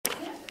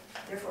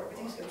Therefore,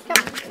 everything's good.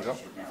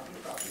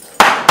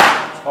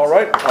 All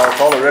right, I'll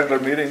call the regular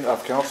meeting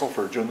of council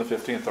for June the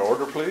 15th to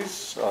order,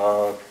 please.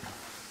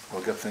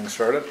 We'll get things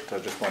started. I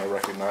just want to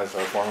recognize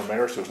our former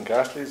mayor, Susan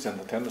Cassidy, is in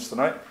attendance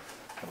tonight.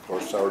 And of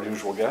course, our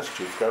usual guest,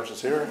 Chief Krause,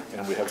 is here.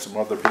 And we have some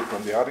other people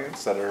in the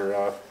audience that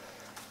are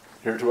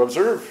here to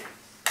observe,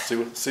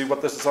 see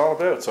what this is all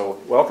about. So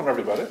welcome,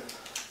 everybody.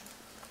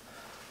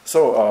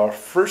 So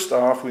first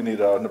off, we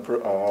need a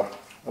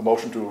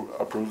motion to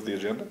approve the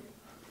agenda.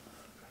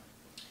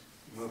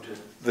 Move to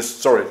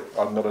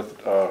I'm going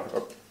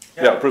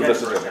to approve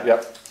this agenda.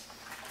 Yep.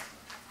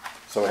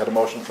 So I had a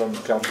motion from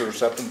Councillor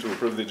Septon to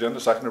approve the agenda.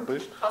 Seconder,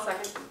 please. I'll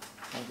second.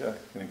 Okay.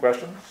 Any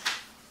questions?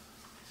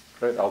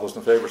 Great. All those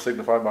in favour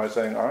signify by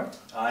saying aye.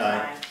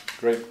 Aye.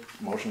 Great.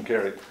 Motion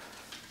carried.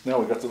 Now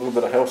we've got a little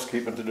bit of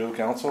housekeeping to do,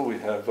 Council. We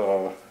have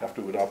to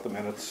adopt the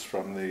minutes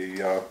from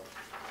the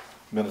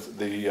minutes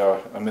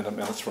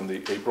from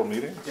the April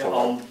meeting. Yeah, So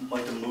I'll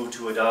like to move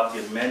to adopt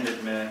the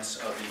amended minutes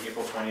of the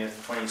April 20th,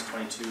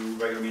 2022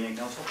 regular meeting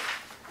council.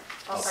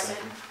 I'll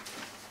second.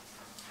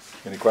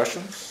 any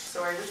questions?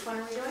 Sorry, which one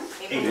are we doing?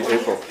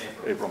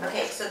 April.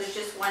 Okay, so there's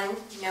just one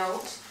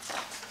note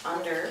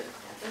under.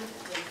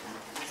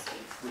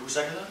 Who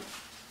seconded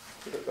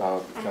it?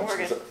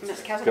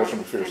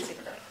 Councillor McPherson.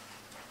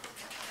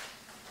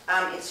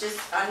 It's just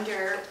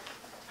under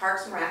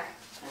Parks and Rec.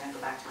 I'm going to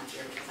go back to my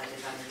here because I did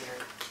it under here.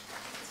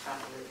 It's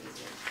probably a little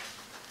easier.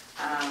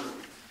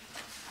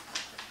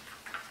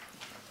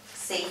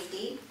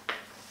 Safety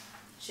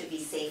should be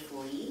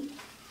safely.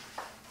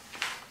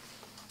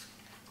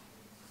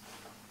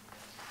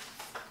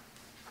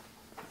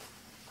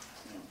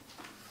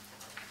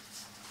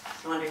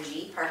 So under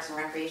G, Parks and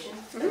Recreation,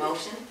 the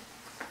motion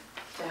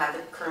to have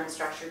the current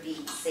structure be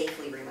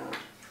safely removed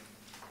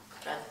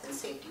rather than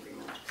safety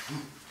removed.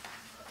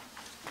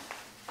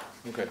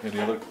 Okay,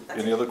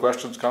 any other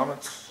questions,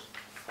 comments?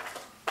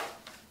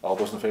 All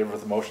those in favour of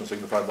the motion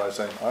signify by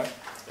saying aye.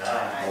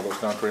 Aye. All those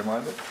contrary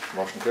minded?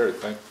 Motion carried,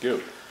 thank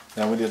you.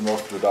 Now we need a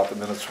motion to adopt the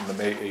minutes from the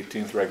May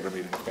 18th regular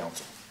meeting of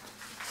council.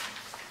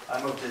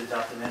 I move to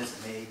adopt the minutes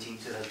of May 18,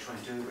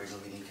 2022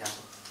 regular meeting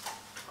council.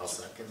 I'll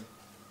second.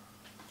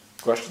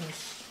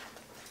 Questions?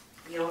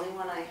 The only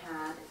one I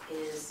had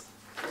is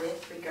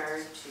with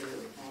regard to,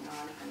 hang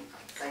on,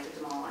 I did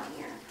them all on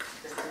here,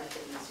 this will make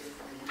it easier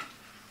for me.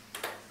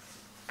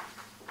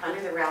 Under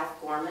the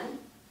Ralph Gorman,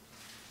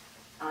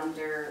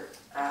 under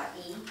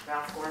E,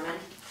 Ralph Gorman,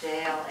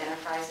 JL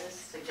Enterprises,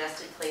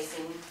 suggested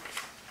placing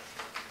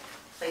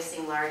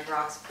large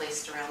rocks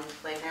placed around the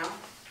playground.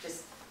 Can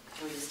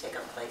we just take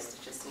up placed?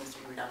 It just seems to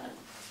be redundant.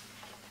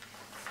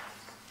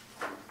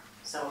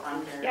 So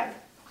under, yeah.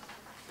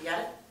 You got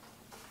it?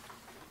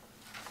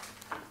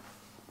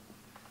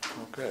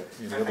 Okay,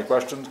 any other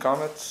questions,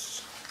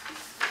 comments?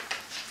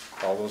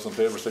 All those in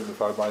favour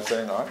signify by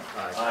saying aye.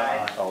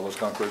 Aye. All those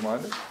contrary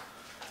minded?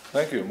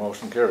 Thank you,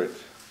 motion carried.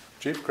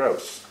 Chief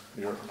Krause,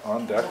 you're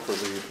on deck for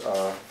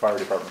the fire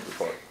department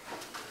report.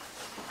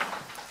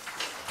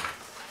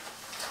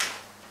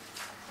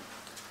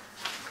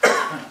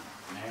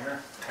 Mayor,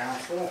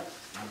 council,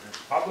 members of the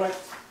public.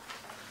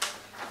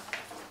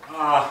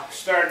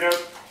 Starting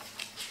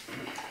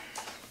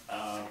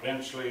out,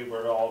 eventually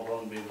we're all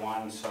going to be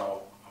one,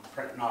 so I'm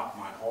printing off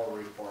my whole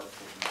report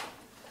for tonight.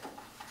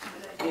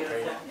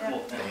 Okay. Cool,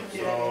 thank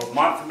you. So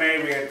month of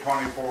May we had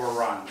 24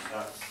 runs.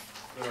 That's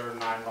their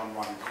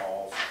 911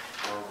 calls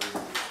where we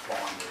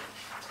responded.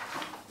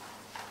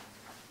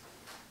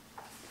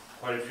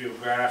 Quite a few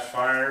grass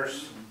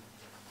fires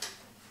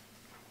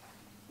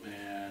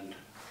and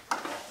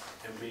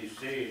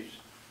MBCs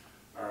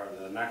are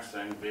the next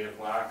thing,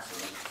 vehicle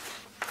accidents.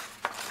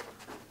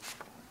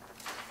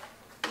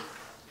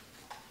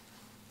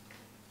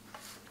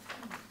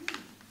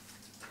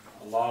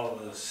 A lot of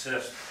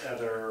the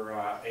other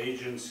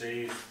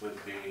agencies would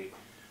be,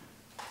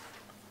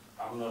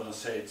 I'm going to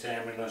say it's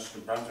Ambulance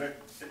New Brunswick.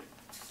 It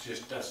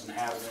just doesn't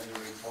have it in the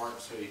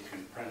report, so you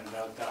can print it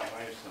out that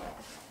way.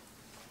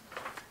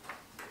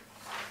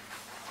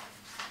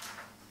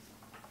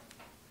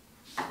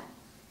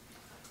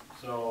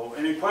 So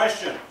any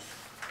questions?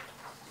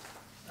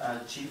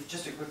 Chief,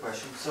 just a quick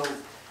question. So,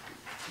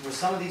 were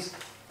some of these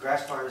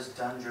grass fires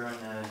done during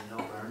no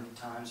burn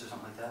times or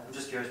something like that? I'm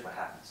just curious what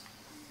happens.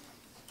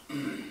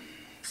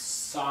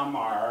 Some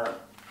are,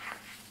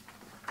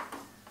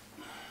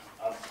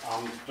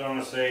 I'm going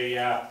to say,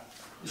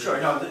 Sure,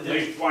 no, at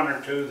least one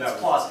or two that was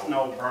plausible.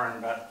 no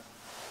burn, but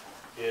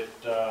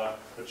but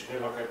you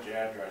can look at the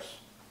address.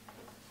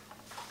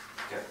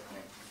 Okay.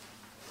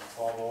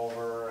 Fall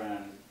over,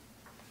 and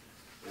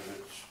if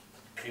it's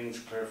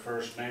Kingsclear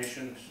First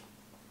Nations,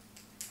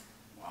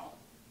 well,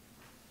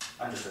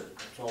 Understood.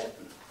 it's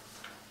open.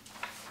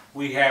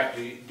 We have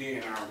the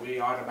DNR, we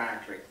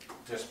automatically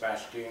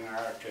dispatch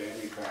DNR to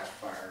any grass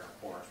fire or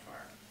forest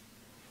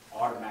fire.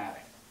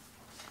 Automatic,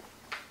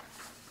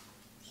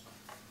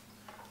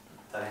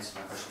 That answers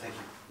my question. Thank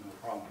you. no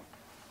problem.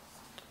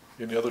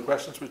 Any other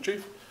questions with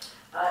Chief?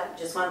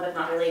 Just one, but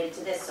not related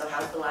to this. So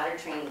how's the ladder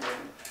training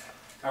going?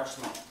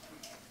 Excellent.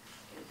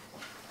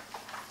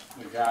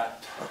 We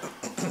got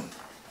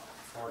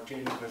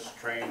 14 of us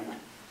trained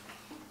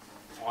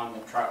on the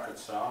truck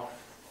itself.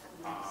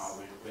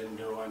 We've been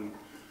doing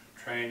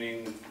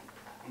training,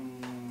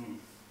 when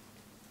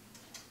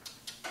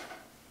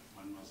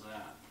was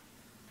that?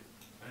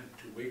 I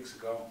think 2 weeks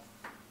ago.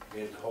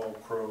 We had the whole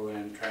crew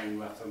in, trained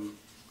with them.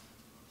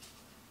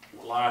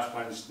 Last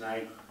Wednesday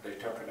night, they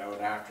took it out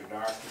after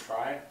dark to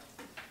try it,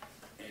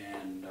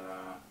 and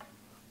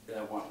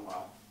that went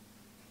well.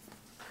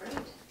 Great.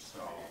 So,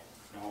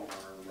 no,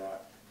 we're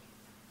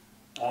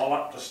all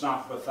up to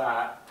snuff with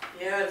that.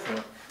 Beautiful.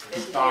 Good to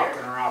Stocking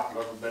hear. her up a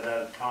little bit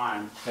at a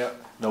time. Yeah,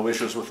 no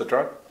issues with the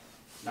truck?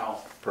 No.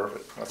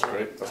 Perfect, that's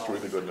great, that's no,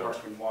 really good news.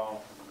 Working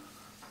well.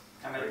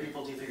 How many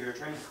people do you figure are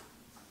trained?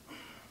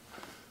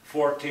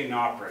 14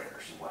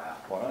 operators. Wow.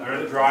 Wow.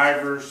 They're the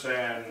drivers,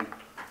 and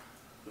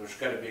there's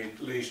got to be at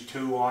least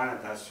 2 on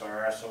it. That's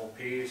our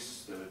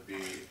SOPs. There would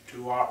be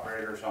 2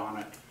 operators on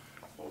it.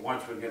 But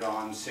once we get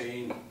on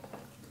scene,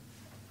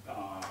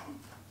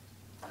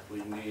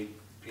 we need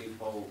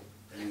people,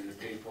 any of the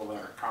people that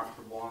are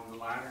comfortable on the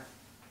ladder.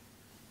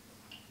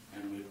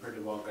 And we pretty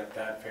well got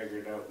that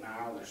figured out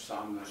now. There's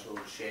some that's a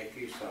little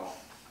shaky, so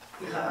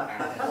we don't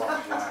have to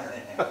walk the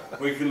ladder.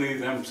 We can leave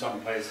them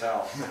someplace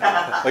else.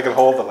 They can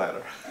hold the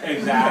ladder.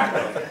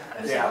 Exactly.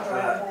 Yeah,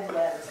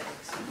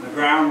 the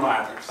ground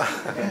ladders.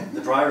 And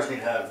the drivers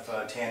need to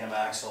have tandem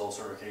axle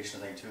certification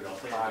thing too, don't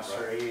they? Class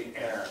 3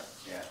 air.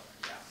 Yeah.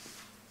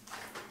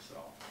 So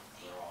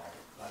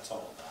that's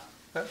all done.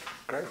 Yeah,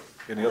 great.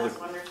 That's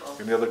wonderful.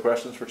 Any other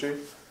questions for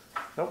Chief?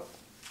 Nope.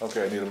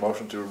 Okay, I need a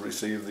motion to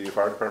receive the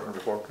fire department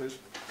report, please.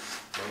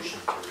 Motion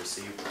to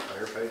receive the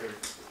firefighter,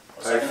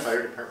 Second.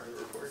 fire department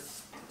report.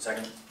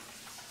 Second.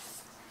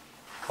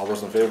 All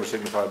those in favor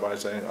signify by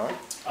saying aye.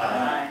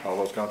 Aye. All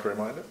those contrary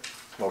minded?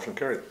 Motion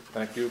carried.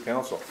 Thank you,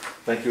 council.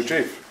 Thank you,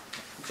 Chief.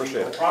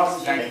 Appreciate No it.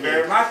 problem, thank you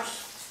very much.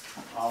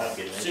 I'll Have a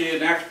good night. see you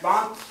next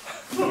month.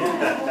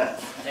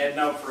 Heading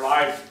out for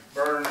live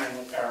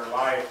burning, or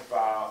live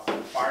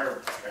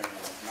fire training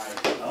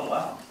tonight. Oh,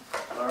 wow.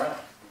 All right.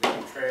 We've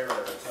got a trailer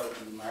that's out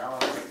in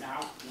Maryland right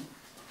now.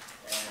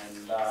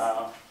 And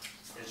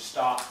it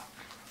stopped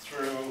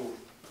through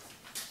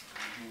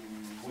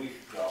a week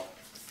ago.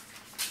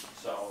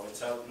 So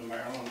it's out in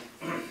Maryland.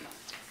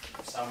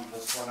 Some of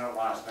us went out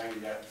last night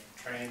and got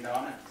trained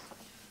on it.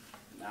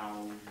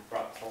 Now we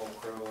brought the whole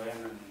crew in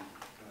and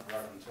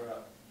running through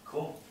it.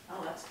 Cool.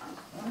 Oh, that's fun.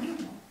 And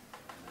then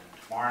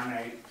tomorrow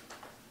night,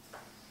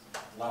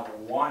 level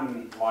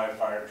 1 live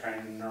fire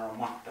training in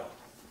Neuromucto.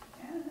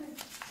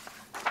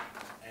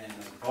 And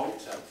the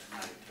boat's out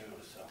tonight too,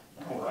 so.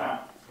 Oh, wow.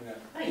 Yeah.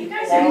 Oh, you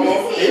guys are All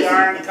busy.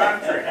 over the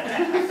country.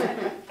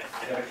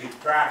 Gotta keep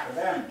track of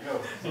them too.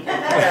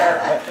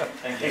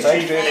 Thank you.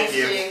 Thank you. Thanks,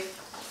 Chief.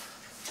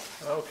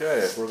 Okay,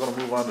 we're gonna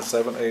move on to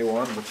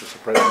 7A1, which is a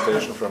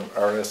presentation from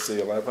RSC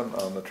 11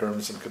 on the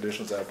terms and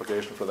conditions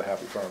application for the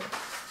Happy Farmer.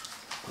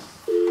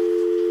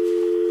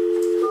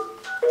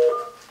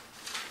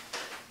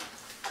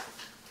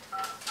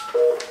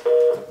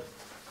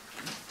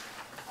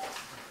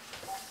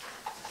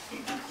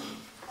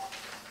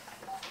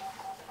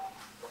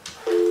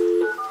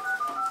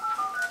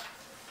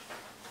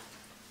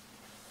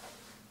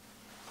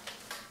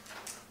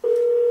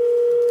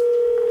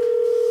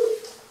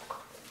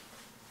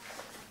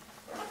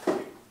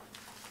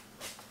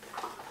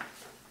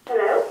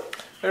 Hello.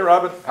 Hey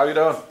Robin, how you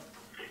doing?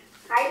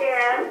 Hi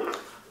there.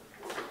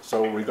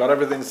 So we got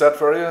everything set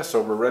for you,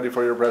 so we're ready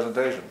for your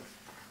presentation.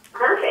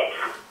 Perfect.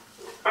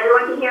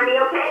 Everyone can hear me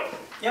okay?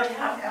 Yep.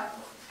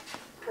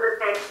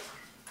 Perfect.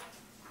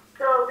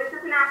 So this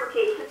is an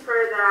application for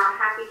the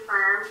Happy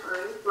Farm or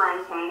East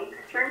Langtang, a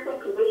terms and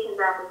conditions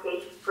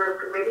application for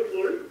permitted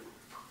use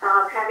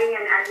of having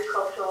an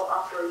agricultural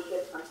operation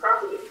on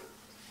property.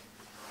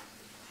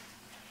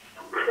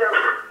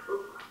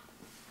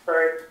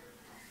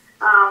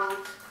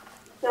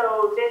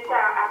 So this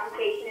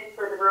application is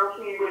for the Rural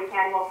Community of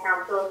Hanwell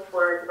Council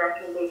for the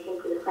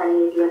recommendation to the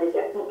Planning Review and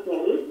Adjustment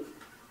Committee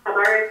of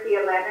RSC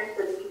 11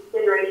 for the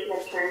consideration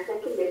of terms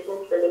and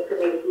conditions for the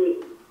permitted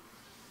use.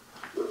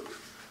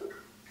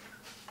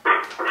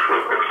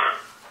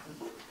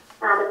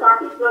 The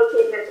property is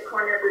located at the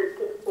corner of Route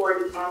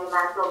 640 and the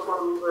Maxwell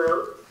Coleman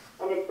Road,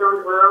 and it's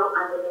zoned rural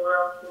under the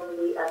Rural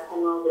Community of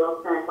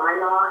Hanwellville Plan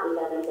Bylaw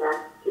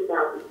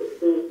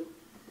 11-2016.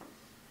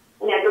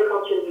 An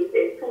agricultural use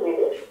is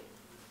permitted,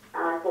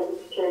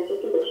 subject to terms and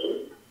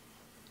conditions.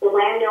 The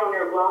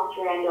landowner, Ross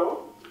Randall,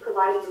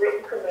 provided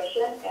written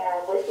permission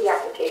with the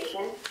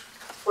application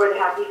for the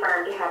Happy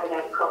Farm to have an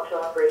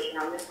agricultural operation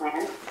on this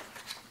land.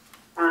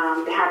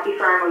 The Happy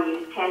Farm will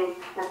use 10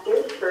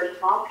 hectares for a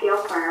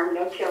small-scale farm,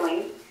 no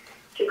tilling,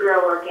 to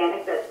grow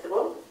organic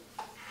vegetables,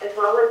 as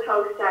well as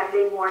host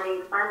Saturday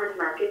morning farmers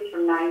markets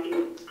from 9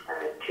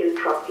 to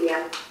 12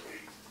 p.m.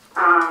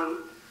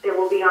 There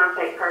will be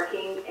on-site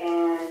parking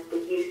and the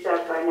use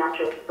of a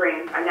natural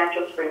spring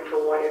for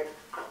water.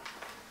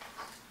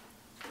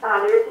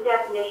 There is a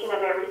definition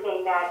of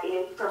everything that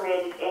is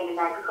permitted in an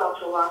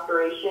agricultural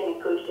operation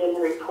included in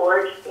the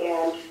report,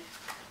 and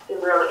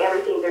really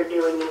everything they're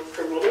doing is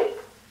permitted.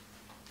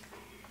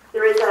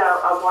 There is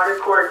a a water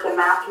course, a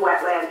mapped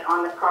wetland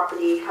on the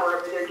property.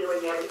 However, they're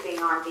doing everything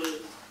on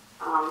the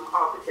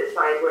opposite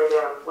side where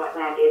the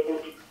wetland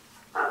isn't,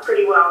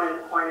 pretty well in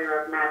the corner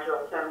of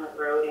Madrigal Settlement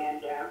Road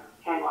and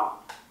Hanwell.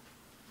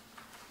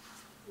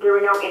 There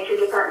were no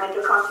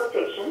interdepartmental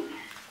consultations.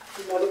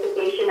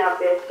 Notification of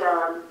this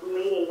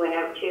meeting went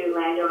out to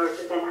landowners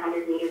within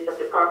 100 meters of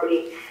the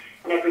property,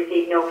 and I've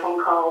received no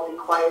phone calls,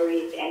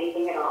 inquiries,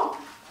 anything at all.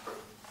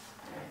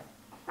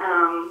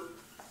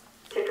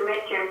 To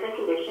permit terms and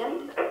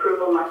conditions,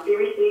 approval must be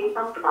received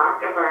from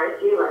SPAC of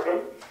RSC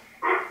 11.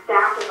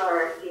 Staff of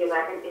RSC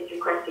 11 is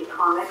requesting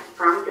comments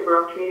from the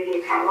Rural Community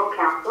of Hanwell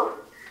Council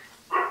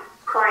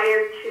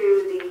prior to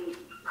the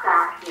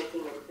PRAC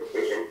making its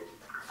decision.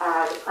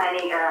 The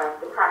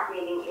PRAC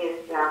meeting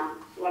is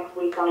next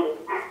week on the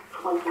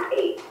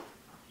 28th.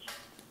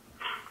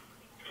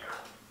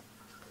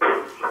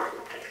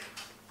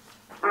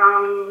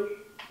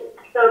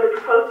 So the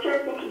proposed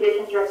terms and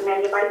conditions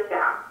recommended by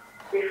staff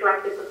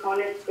reflect the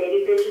proponent's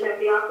stated vision of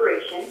the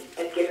operation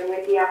as given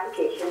with the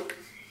application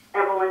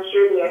and will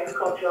ensure the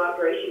agricultural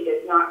operation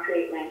does not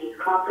create land use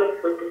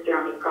conflicts with the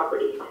surrounding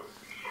properties.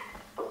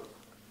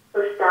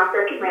 So staff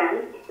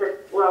recommends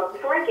that, well,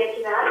 before I get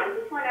to that, I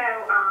just want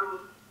to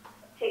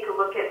take a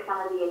look at some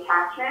of the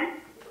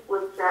attachments,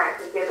 which I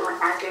think everyone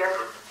has there,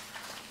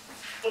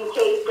 in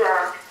case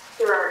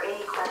there are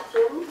any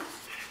questions.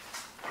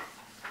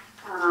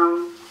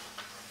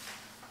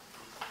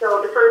 So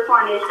the first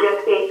one is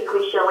just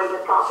basically showing the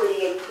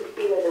property, and you can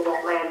see where the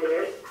wetland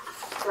is.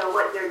 So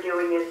what they're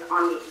doing is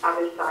on the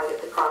other side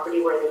of the property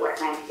where the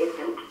wetland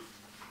isn't.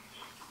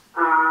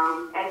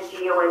 And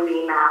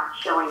GOMB map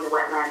showing the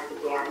wetlands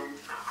again.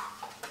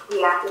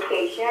 The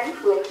application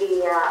with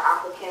the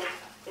applicant's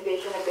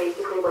vision of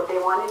basically what they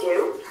want to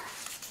do.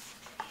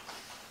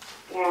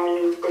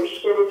 And there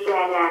should have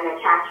been an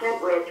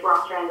attachment with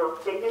Ross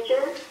Randall's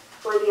signature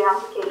for the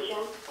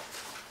application.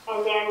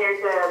 And then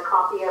there's a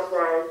copy of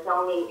the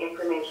zoning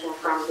information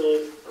from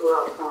the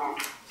rural plan.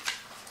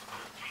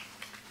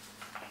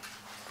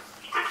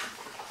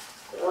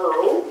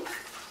 So,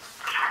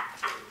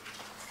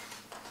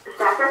 the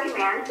staff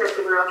recommends that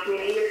the Rural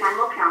Community of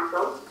Hanwell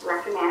Council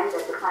recommends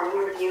that the Planning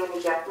and Review and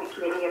Adjustment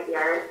Committee of the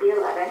RSC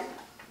 11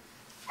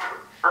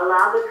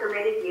 allow the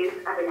permitted use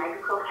of an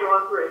agricultural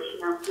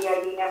operation on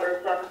CID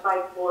number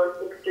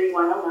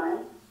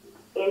 754-63109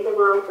 in the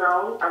rural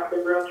zone of the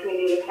Rural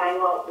Community of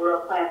Hanwell Rural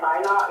Plan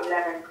Bylaw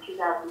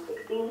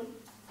 11-2016,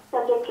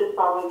 subject to the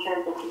following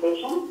terms and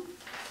conditions.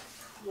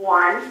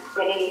 1,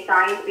 that any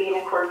signs be in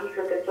accordance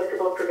with the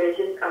applicable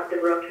provisions of the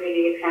Rural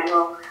Community of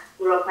Hanwell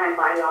Rural Plan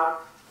Bylaw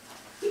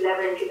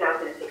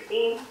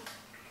 11-2016.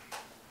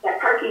 That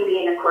parking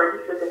be in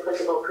accordance with the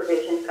applicable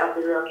provisions of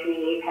the Rural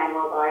Community of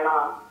Hanwell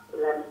Bylaw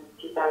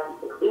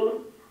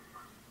 11-2016.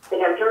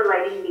 That outdoor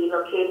lighting be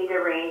located,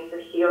 arranged,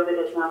 or shielded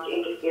as not to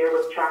interfere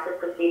with traffic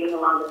proceeding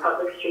along the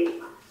public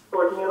street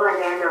for nearby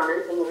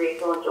landowners in the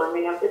reasonable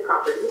enjoyment of the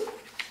property.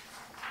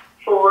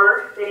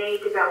 4, that any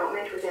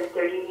development within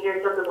 30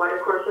 meters of the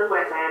watercourse or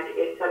wetland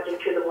is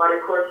subject to the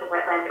Watercourse and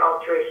Wetland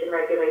Alteration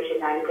Regulation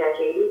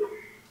 90-80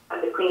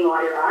 of the Clean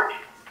Water Act.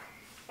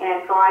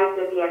 And 5,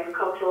 that the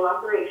agricultural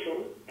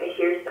operation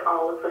adheres to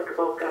all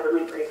applicable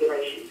government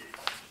regulations.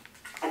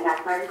 And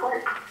that's my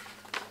report.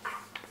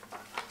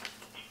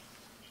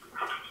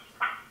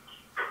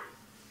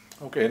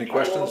 Okay, any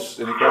questions?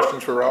 Any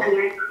questions for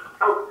Robin?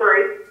 Oh,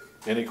 sorry.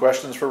 Any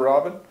questions for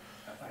Robin?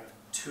 I have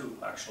 2,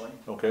 actually.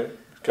 Okay.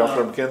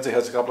 Councillor McKenzie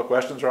has a couple of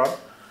questions, Robin?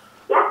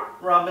 Yeah.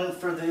 Robin,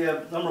 for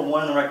the number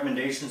 1 in the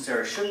recommendations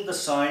there, shouldn't the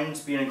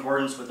signs be in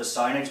accordance with the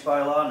signage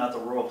bylaw, not the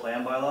rural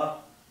plan bylaw?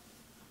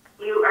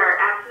 You are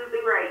absolutely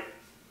right.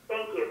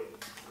 Thank you.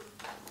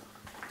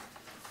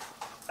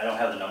 I don't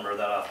have the number of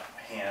that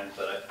offhand,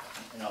 but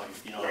you know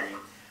what I mean.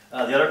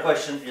 The other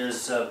question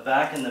is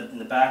back in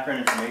the background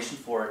information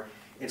for it.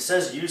 It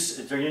says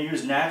they're going to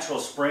use natural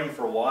spring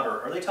for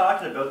water. Are they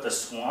talking about the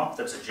swamp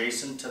that's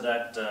adjacent to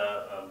that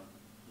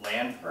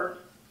land part?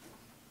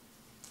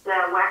 The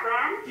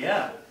wetland?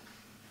 Yeah.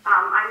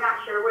 I'm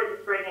not sure where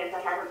the spring is. I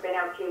haven't been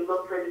out to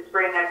look for the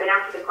spring. I've been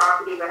out to the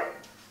property, but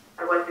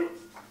I wasn't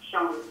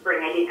shown the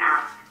spring. I didn't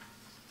ask.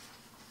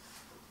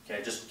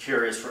 Okay, just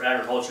curious. For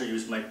agriculture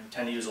use, might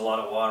tend to use a lot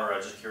of water. I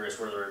was just curious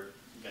where they're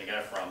going to get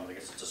it from. I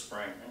guess it's a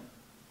spring, right?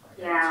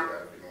 Yeah.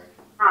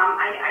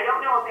 I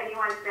don't know if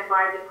anyone's been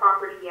by the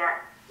property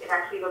yet. It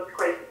actually looks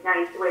quite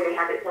nice the way they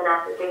have it set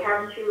up. But they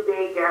have 2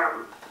 big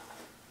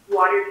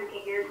water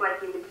containers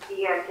like you would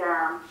see at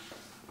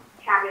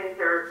cabins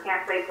or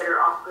campsites that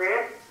are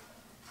off-grid.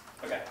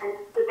 Okay. And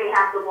so they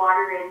have the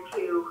water in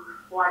to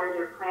water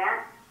their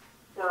plants.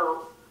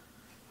 So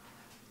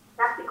it's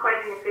actually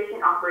quite an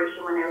efficient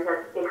operation when I was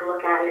out to take a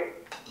look at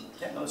it.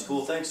 Yeah, no, that's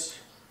cool. Thanks.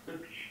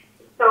 Good.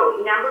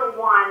 So number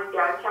 1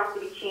 does have to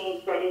be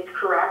changed. That is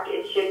correct.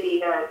 It should be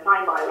the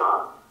sign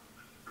bylaw.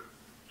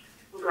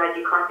 I'm glad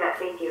you caught that.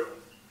 Thank you.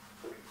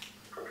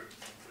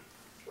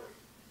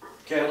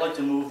 Okay, I'd like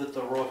to move that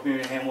the Rural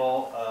Community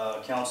Hanwell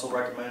Council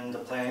recommend the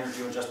Planning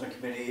Review Adjustment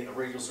Committee of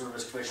Regional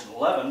Service Commission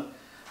 11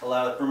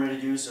 allow the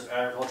permitted use of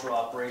agricultural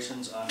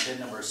operations on PID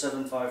number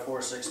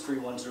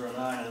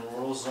 75463109 in the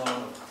rural zone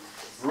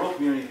of rural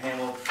community of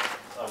Hanwell,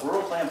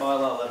 Rural Plan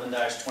Bylaw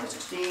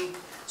 11-2016,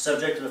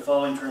 subject to the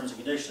following terms and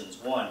conditions.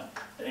 1,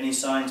 that any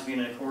signs be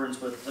in accordance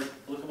with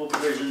applicable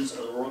provisions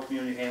of the Rural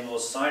Community of Hanwell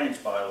signage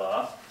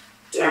bylaw.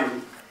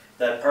 2,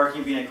 that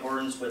parking be in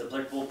accordance with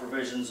applicable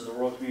provisions of the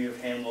Rural Community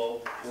of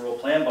Hanwell Rural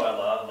Plan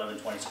Bylaw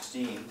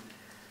 11-2016.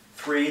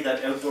 3,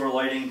 that outdoor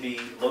lighting be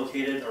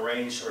located,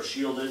 arranged, or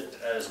shielded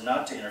as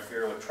not to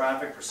interfere with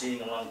traffic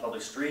proceeding along the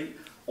public street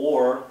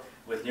or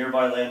with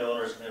nearby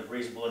landowners and of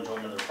reasonable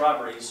enjoyment of their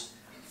properties.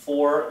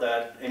 4,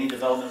 that any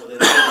development within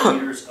 30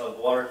 meters of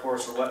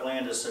watercourse or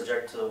wetland is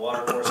subject to the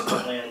Watercourse and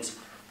Wetlands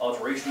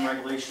Alteration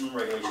Regulation,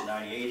 Regulation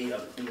 9080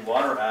 of the Clean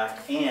Water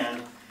Act.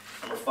 And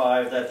number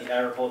 5, that the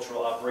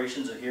agricultural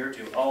operations adhere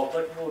to all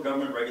applicable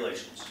government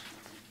regulations.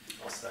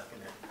 I'll second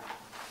it.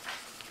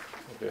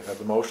 Okay, have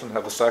the motion,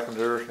 have the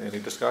seconder, any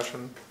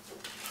discussion?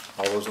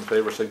 All those in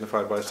favor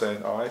signify by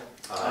saying aye.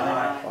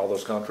 Aye. All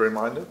those contrary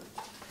minded?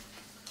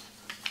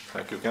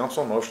 Thank you,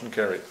 council, motion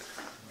carried.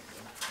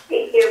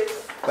 Thank you.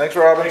 Thanks,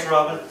 Robin. Thanks,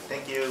 Robin.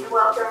 Thank you. You're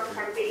welcome.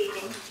 Have a good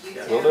evening.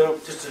 Will do.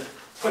 Just a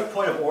quick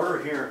point of order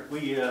here.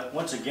 We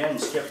once again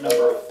skipped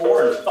number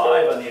 4 and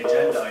 5 on the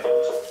agenda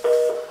items.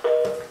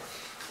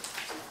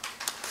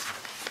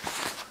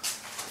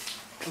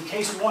 In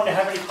case we want to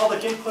have any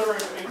public input or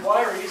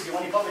inquiries, do you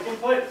want any public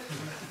input?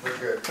 We're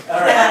good. All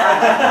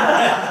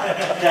right.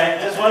 Okay,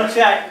 just want to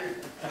check.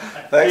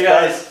 Thanks, you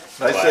guys. guys.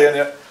 Nice Bye. seeing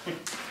you.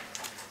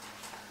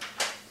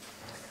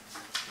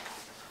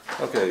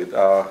 Okay,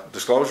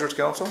 disclosures,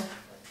 council?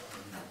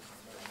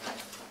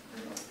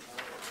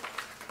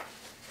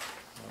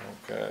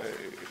 Okay,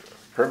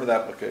 permit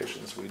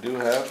applications, we do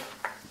have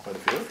quite a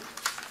few,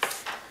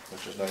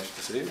 which is nice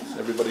to see.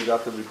 Everybody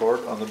got the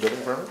report on the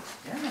building permit?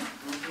 Yeah.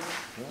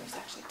 There's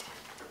actually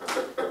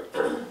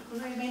 10. Were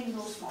they made a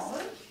little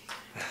smaller?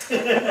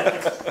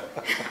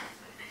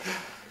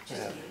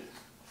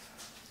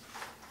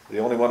 The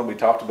only one, we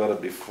talked about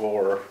it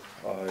before,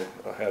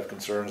 I had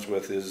concerns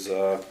with is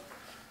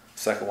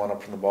second one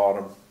up from the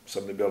bottom,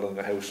 somebody building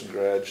a house and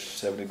garage,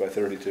 70 by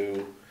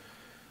 32,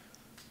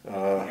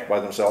 by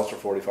themselves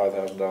for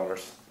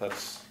 $45,000.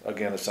 That's,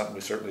 again, is something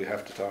we certainly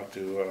have to talk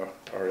to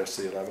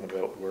RSC 11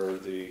 about, where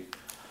the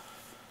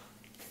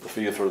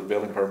fee for the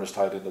building permit is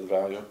tied into the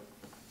value.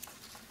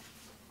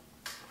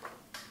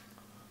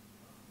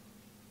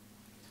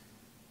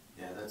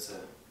 Yeah, that's a,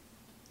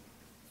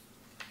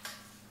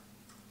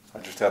 I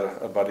just had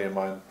a buddy of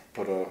mine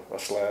put a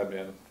slab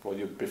in. Well,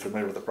 you'd be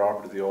familiar with the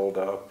property, the old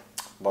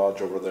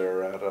lodge over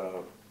there at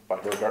by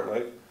Hurgart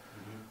Lake.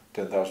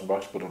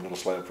 $10,000, put a little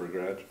slab for a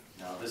garage.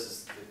 no, this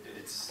is,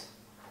 it's,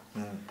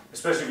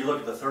 Especially if you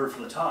look at the third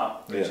from the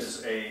top, which Yes.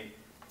 is a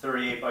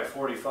 38 by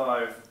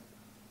 45,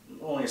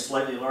 only a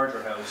slightly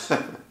larger house,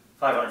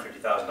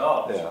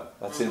 $550,000. Yeah,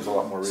 that seems a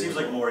lot more reasonable. Seems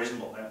like more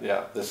reasonable, yeah.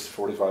 Yeah, this is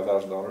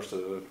 $45,000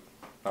 to,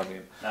 I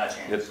mean, Not a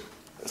chance.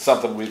 it's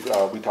something we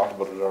talked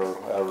about at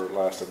our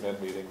last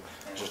admin meeting.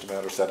 It's just a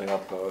matter of setting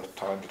up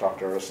time to talk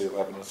to RSC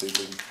 11 and see if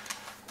we can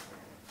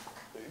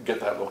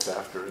get that looked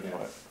after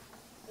anyway.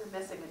 They're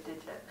missing a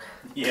digit.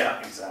 Yeah,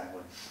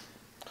 exactly.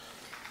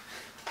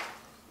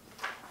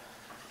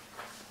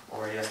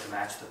 or he has to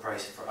match the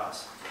price for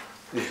us.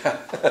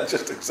 Yeah,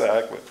 just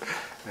exactly,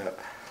 yeah.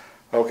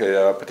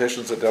 Okay,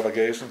 petitions and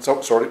delegations,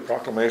 oh, sorry,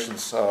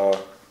 proclamations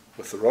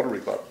with the Rotary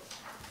Club.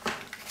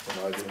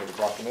 And I do have a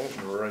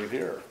proclamation right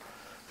here.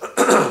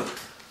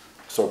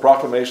 So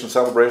proclamation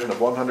celebration of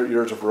 100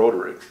 years of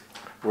Rotary.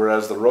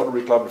 Whereas the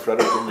Rotary Club of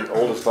Fredericton, the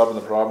oldest club in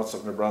the province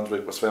of New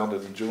Brunswick, was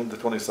founded on June the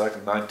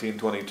 22nd,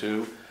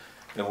 1922.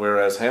 And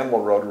whereas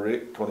Hanwell Rotary,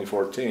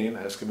 2014,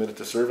 has committed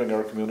to serving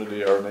our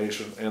community, our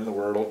nation, and the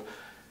world.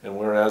 And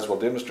whereas, while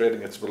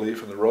demonstrating its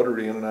belief in the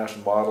Rotary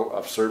International model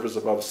of service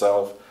above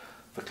self,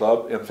 the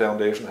club and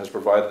foundation has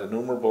provided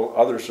innumerable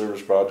other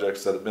service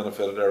projects that have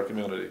benefited our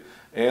community.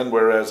 And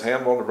whereas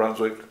Hanwell, New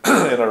Brunswick,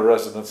 and our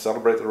residents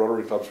celebrate the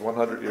Rotary Club's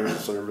 100 years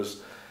of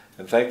service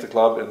and thank the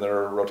club and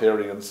their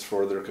Rotarians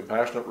for their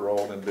compassionate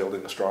role in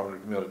building a stronger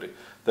community.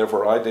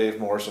 Therefore, I, Dave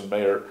Morrison,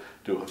 Mayor,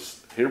 do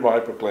hereby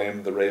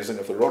proclaim the raising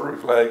of the Rotary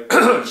flag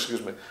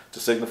excuse me, to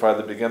signify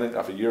the beginning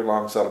of a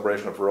year-long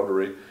celebration of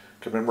Rotary,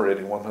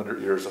 commemorating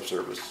 100 years of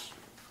service.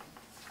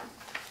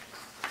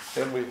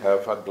 And we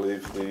have, I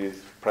believe, the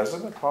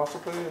president,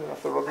 possibly,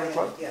 of the Rotary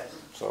Club. Yes.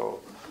 So,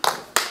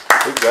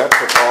 big round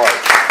of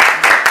applause.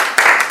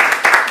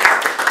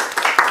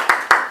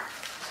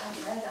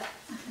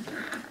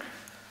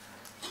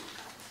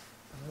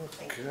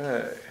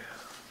 Okay.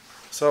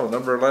 So,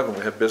 number 11,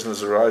 we have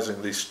business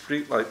arising, the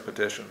streetlight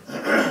petition.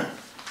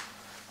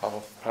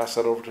 I'll pass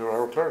that over to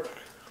our clerk,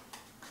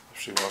 if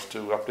she wants to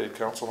update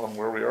council on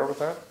where we are with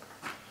that.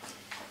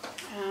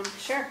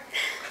 Sure.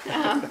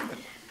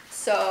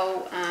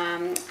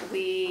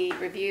 We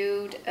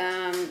reviewed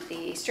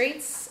the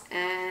streets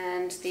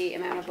and the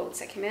amount of votes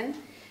that came in,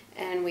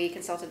 and we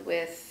consulted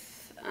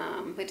with,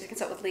 we had to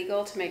consult with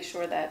legal to make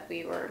sure that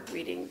we were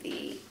reading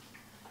the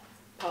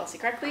policy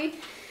correctly.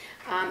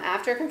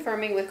 After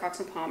confirming with Cox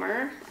and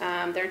Palmer,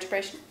 their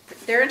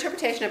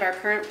interpretation of our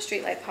current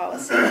streetlight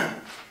policy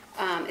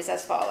is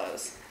as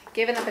follows.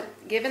 Given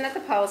that the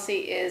policy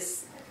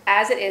is,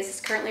 as it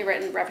is currently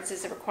written,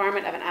 references the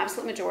requirement of an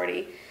absolute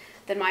majority,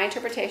 then my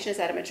interpretation is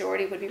that a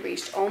majority would be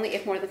reached only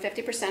if more than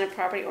 50% of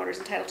property owners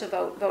entitled to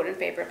vote in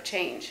favor of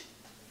change,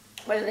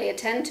 whether they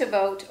intend to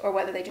vote or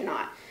whether they do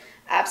not.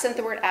 Absent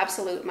the word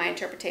absolute, my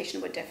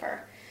interpretation would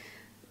differ.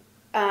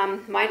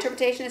 My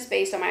interpretation is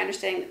based on my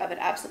understanding of an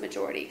absolute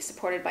majority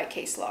supported by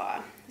case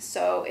law.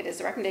 So it is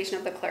the recommendation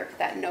of the clerk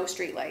that no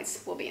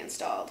streetlights will be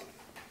installed.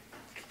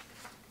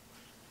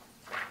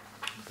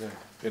 Okay.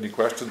 Any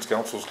questions?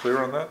 Council's clear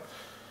on that?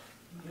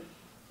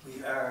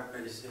 We are,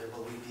 but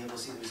will we be able to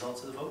see the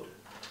results of the vote?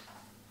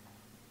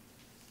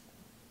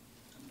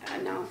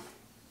 No,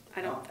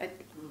 I don't.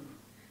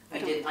 I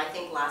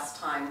think last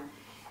time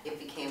it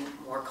became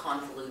more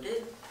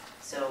convoluted,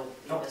 so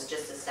it was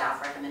just a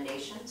staff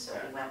recommendation, so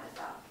we went with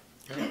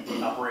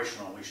that.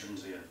 Operational, we shouldn't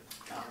see it.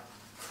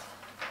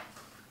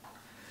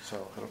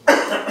 So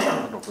I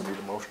don't know if we need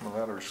a motion on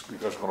that, or you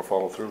guys want to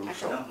follow through.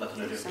 So No,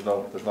 nothing to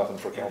do. there's nothing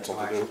for council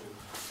to do.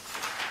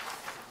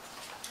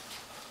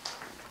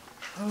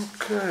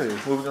 Okay,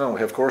 moving on, we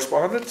have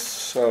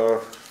correspondence.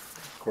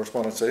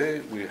 Correspondence A,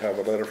 we have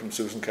a letter from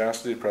Susan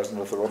Cassidy,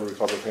 President of the Rotary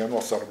Club of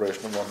Hanwell,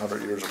 celebration of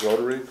 100 years of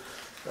Rotary.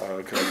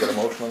 Can I get a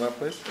motion on that,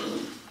 please?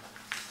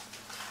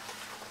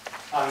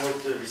 I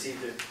move to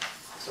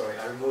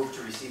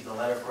receive the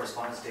letter of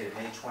correspondence dated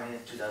May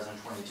 20th,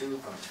 2022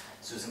 from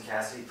Susan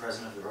Cassidy,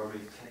 President of the Rotary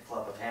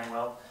Club of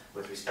Hanwell,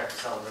 with respect to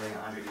celebrating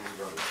 100 years of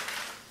Rotary.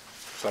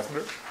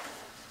 Seconder?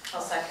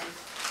 I'll second.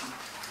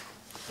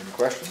 Any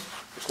questions,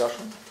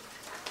 discussion?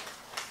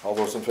 All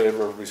those in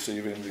favor of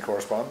receiving the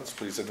correspondence,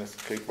 please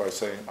indicate by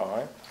saying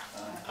aye.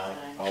 Aye.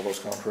 All those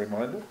contrary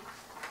minded?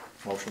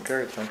 Motion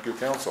carried. Thank you,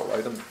 council.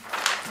 Item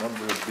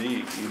number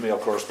B, email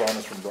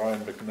correspondence from Brian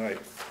McKnight.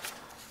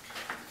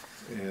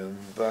 And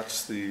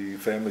that's the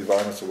Family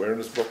Violence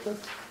Awareness booklet.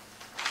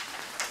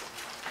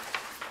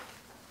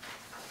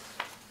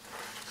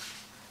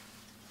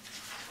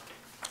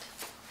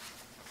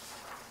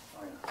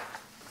 Oh, yeah.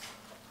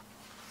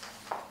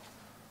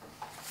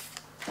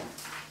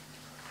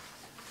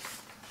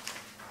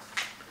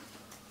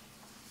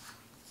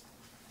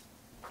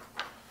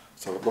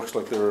 So it looks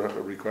like they're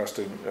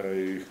requesting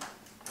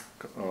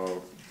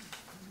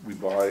we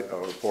buy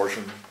a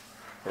portion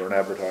or an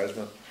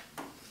advertisement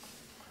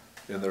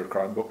in their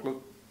crime booklet.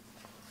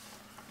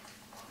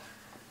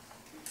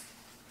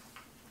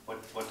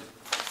 What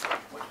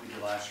did we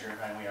do last year?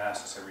 And we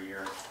ask this every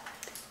year.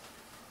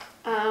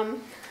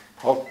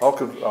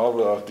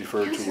 I'll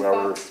defer to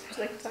our Would you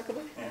like to talk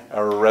about it?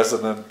 our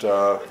resident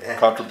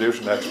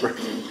contribution expert,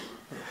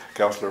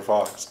 Councillor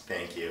Fox.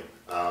 Thank you.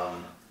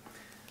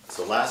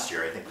 So last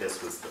year, I think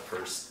this was the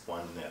first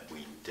one that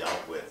we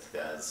dealt with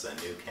as a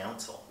new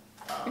council.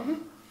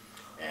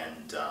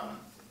 And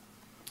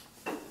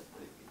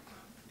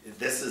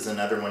this is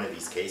another one of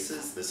these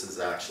cases. This is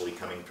actually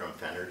coming from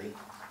Fennerty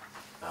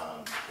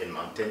in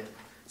Moncton.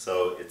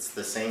 So it's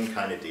the same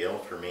kind of deal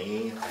for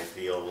me. I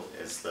feel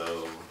as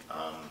though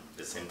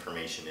this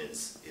information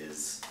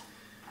is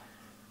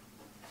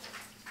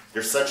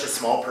there's such a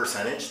small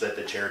percentage that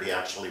the charity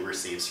actually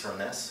receives from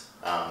this.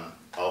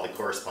 All the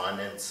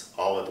correspondence,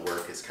 all of the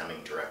work is coming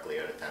directly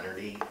out of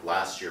Fennerty.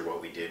 Last year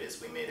what we did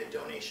is we made a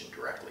donation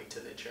directly to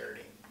the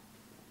charity.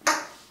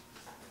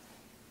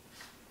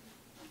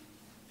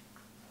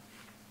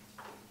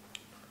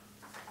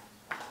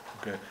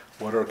 Okay.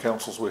 What are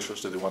council's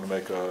wishes? Do they want to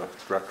make a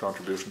direct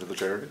contribution to the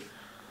charity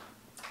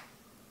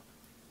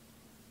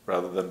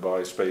rather than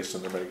buy space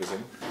in the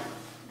magazine?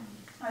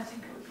 I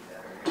think it would be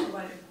better.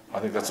 Everybody- I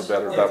think that's a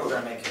better. If we're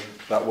gonna make it,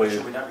 that way-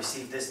 should we not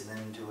receive this and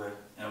then do it?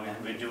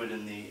 And we do it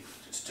in the,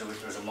 just do it,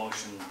 there's a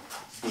motion.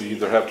 We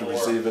either have to or-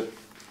 receive it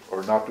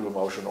or not do a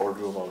motion or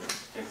do a motion.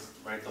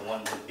 Right, the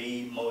one, the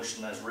B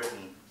motion as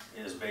written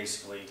is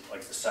basically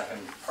like the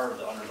second part of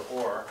the, under the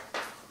or,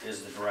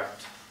 is the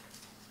direct.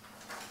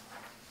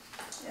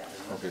 Yeah.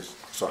 Okay,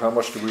 so how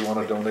much do we want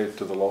to donate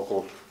to the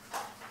local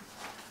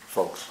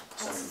folks?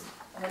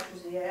 How much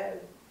was the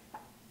ad?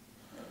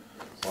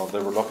 Well, they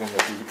were looking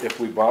at, if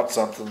we bought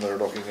something, they're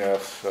looking at,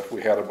 if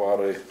we had about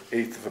an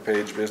eighth of a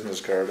page business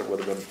card, it would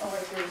have been Oh,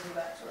 right, raising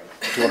back,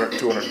 sorry.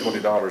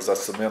 $220,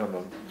 that's the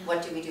minimum.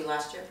 What did we do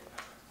last year?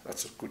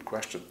 That's a good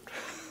question.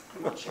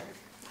 I'm not sure.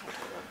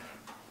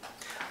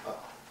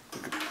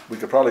 We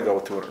could probably go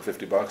with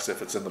 $250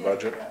 if it's in the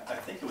budget. I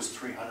think it was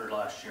 300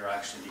 last year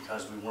actually,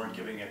 because we weren't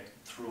giving it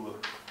through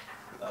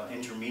an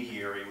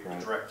intermediary, we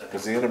direct.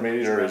 Because the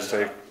intermediaries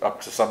take up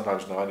to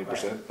sometimes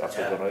 90%, that's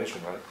a Yeah.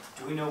 donation, right?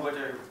 Do we know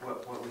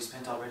what we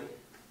spent already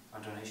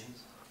on donations?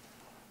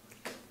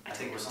 I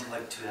think it was something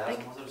like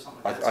 2,000, was it, or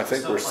something like that? I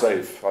think So we're still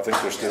plenty. safe. I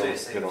think there's still,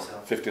 Stay you know, safe,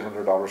 so.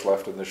 $1,500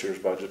 left in this year's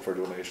budget for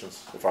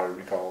donations, if I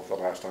recall the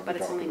last time we But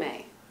it's talked only about it.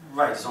 May.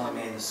 Right, it's only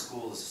me and the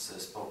schools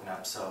spoken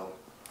up, so.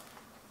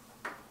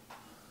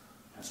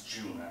 It's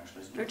June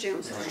actually, isn't Or it? June.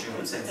 It's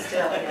June, same.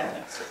 Still,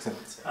 yeah.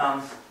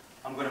 Um,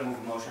 I'm going to move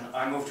a motion.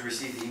 I move to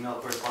receive the email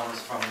correspondence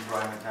from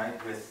Brian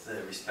McKnight with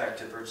respect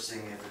to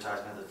purchasing the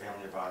advertisement of the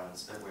Family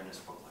Violence Awareness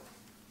Booklet.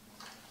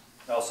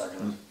 I'll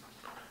second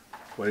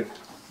Wait,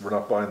 we're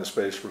not buying the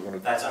space, we're gonna,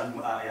 That's,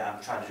 yeah,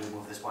 I'm trying to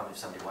move this one if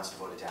somebody wants to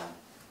vote it down.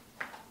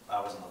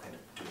 I wasn't looking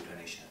to do a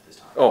donation at this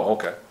time. oh,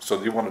 okay,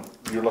 so you're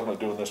looking at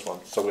doing this one.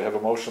 So we have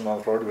a motion on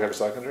the floor, do we have a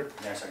seconder? it.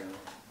 Yeah, second it.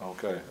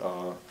 Okay,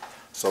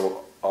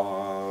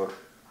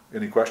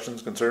 any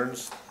questions,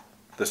 concerns?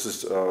 This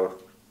is,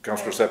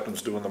 Councillor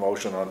Septon's doing the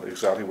motion on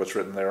exactly what's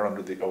written there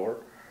under the OR.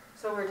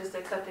 So we're just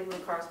accepting the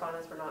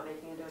correspondence, we're not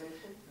making a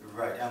donation?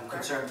 Right, I'm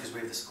concerned because we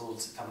have the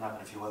schools coming up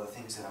and a few other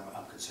things that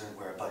I'm concerned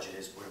where our budget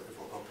is, where if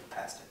we'll go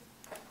past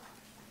it.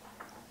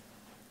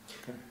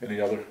 Okay. Any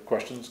other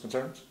questions,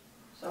 concerns?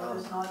 So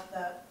it's not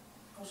that,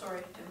 oh, sorry,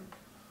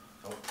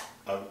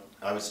 Tim.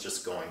 I was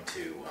just going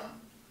to,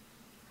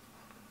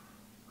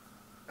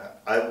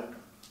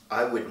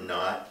 I would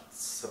not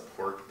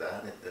support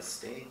that at this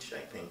stage. I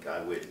think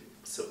I would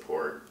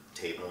support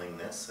tabling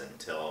this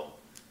until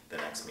the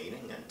next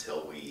meeting,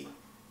 until we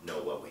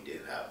know what we do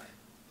have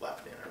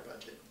left in our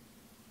budget.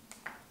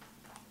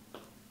 You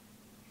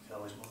can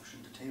always motion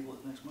to table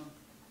it next month.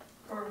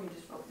 Or we can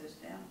just vote this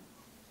down.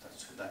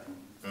 That's that can.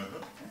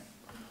 Mm-hmm.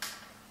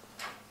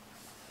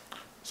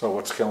 So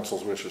what's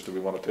council's wishes? Do we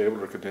want to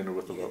table or continue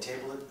with the You can vote?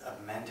 table it,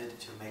 amend it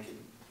to make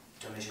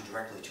a donation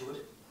directly to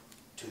it,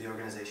 to the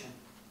organization,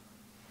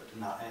 but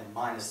not, and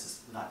mine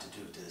is not to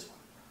do it to this one.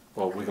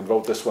 Well, we can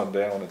vote this one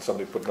down and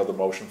somebody put another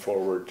motion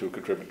forward to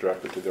contribute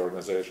directly to the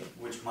organization.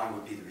 Which mine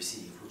would be the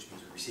receive, which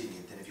means we're receiving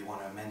it. Then if you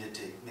want to amend it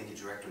to make a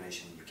direct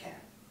donation, you can.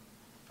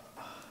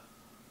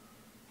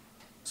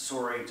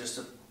 Sorry, just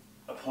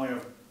a point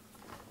of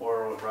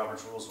order with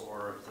Robert's Rules of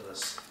Order to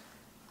this.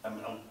 I'm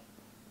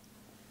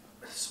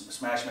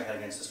smashing my head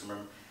against this,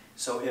 remember.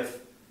 So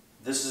if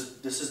this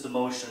is the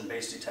motion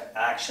basically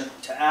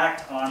to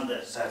act on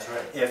this. That's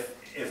right.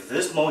 If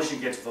this motion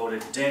gets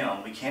voted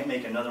down, we can't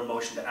make another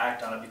motion to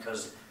act on it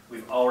because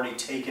we've already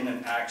taken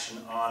an action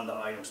on the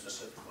item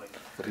specifically.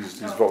 But he's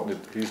voting,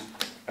 he's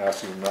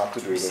asking not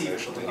to do a Receive it,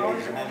 donation. but we All can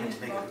make this an amendment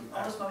to make it,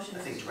 all this motion I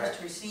is think just direct.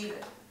 to receive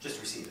it.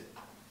 Just receive it.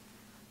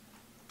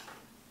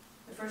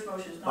 The first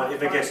motion is not. But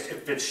if it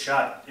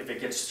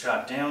gets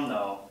shut down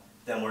though,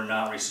 then we're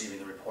not receiving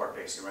the report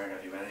basically, we're not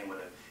gonna do anything with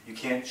it.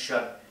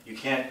 You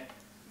can't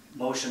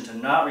motion to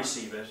not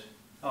receive it.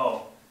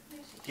 Oh,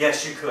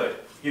 yes, you could.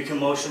 You can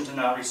motion to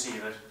not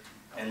receive it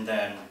and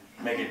then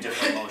make a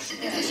different motion.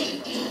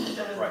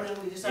 Instead of Right.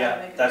 when we decide to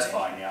Yeah, make a that's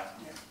donation. fine, yeah.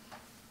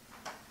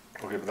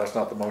 Okay, but that's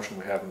not the motion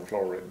we have on the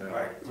floor right now.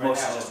 Right. Motion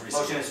Right now, is to receive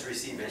motion it. is to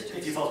receive it.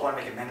 If you folks want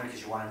to make an amendment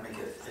because you want to make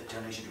a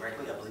donation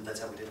directly, I believe that's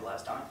how we did it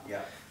last time.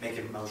 Yeah. Make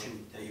a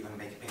motion that you're going to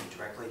make a payment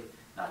directly,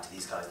 not to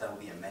these guys. That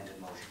would be amended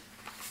motion.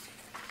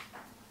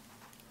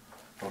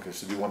 Okay,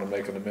 so do you want to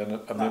make an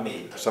amendment? Not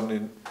me, but-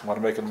 Somebody want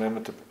to make an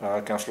amendment to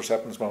Councillor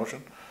Septon's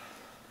motion?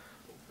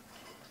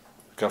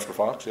 Councillor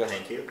Fox, yes?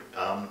 Thank you.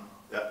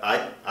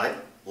 I'd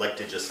like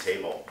to just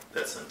table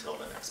this until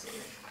the next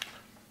meeting.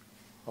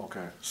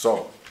 Okay,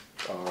 so,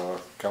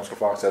 Councillor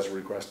Fox has a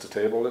request to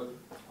table it.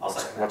 I'll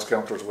second that. What's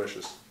Councillor's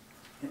wishes?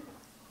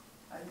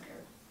 I don't care.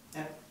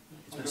 Yeah.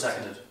 It's been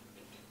seconded.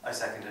 I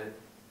seconded it.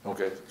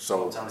 Okay,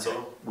 so It's on the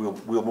table.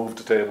 we'll move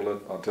to table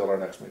it until our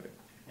next meeting.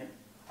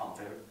 All in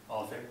favor?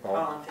 All in favor?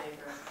 All in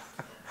favor?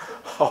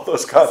 All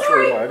those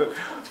contrary minded?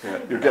 Yeah,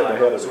 you're getting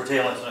ahead of So we're it.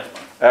 tabling to the next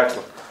one.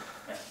 Excellent.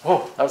 Yeah.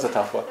 Oh, that was a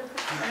tough one.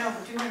 I know,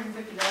 for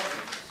 $250.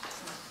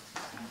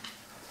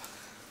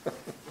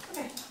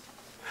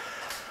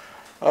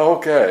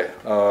 Okay,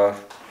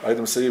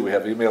 item C, we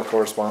have email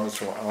correspondence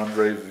from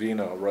Andre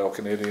Vino, Royal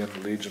Canadian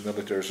Legion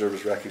Military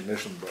Service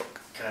Recognition Book.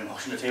 Can I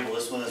motion to table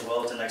this one as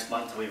well to next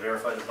month till we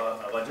verify the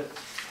budget?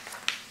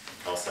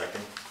 I'll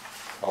second.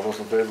 All those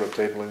in favor of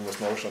tabling this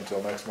motion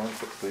until next month,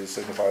 please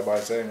signify by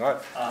saying aye.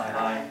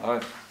 Aye.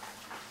 Aye.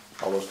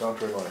 All those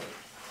contrary minded?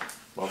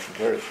 Motion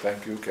carried.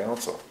 Thank you,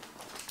 council.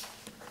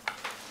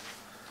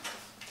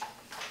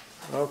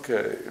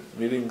 Okay,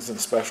 meetings and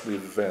special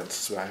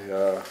events. I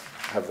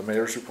have the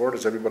mayor's report.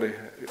 Has everybody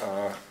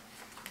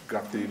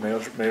got the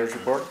mayor's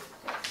report?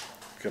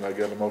 Can I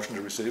get a motion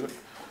to receive it?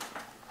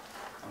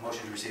 A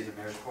motion to receive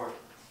the mayor's report.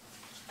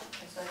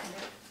 I second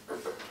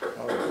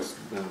it. It's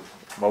been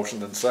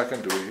motioned and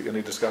second.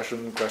 Any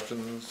discussion,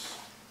 questions?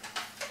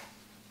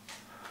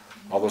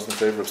 All those in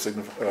favor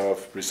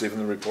of receiving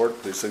the report,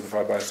 please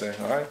signify by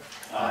saying aye.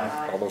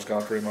 Aye. All those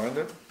contrary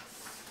minded?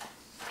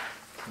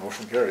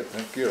 Motion carried.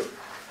 Thank you.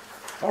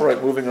 All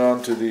right, moving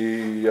on to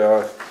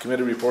the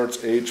committee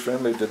reports. Age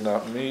Friendly did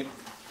not meet.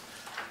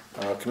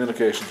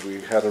 Communications,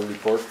 we had a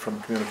report from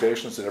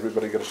Communications. Did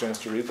everybody get a chance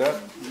to read that?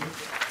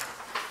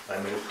 I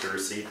move to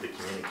receive the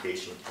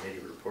Communication Committee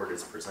report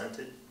as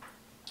presented.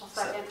 I'll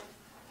second.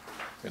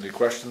 Any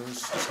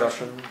questions,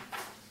 discussion?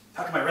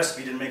 How come my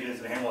recipe didn't make it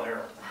into the Hanwell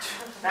Herald?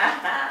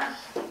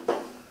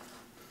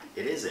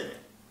 It is in it.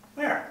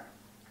 Where?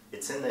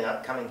 It's in the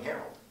upcoming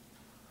Herald.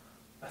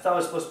 I thought it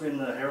was supposed to be in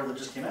the Herald that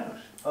just came out.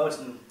 Oh, it's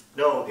in,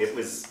 No,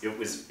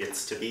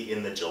 it's to be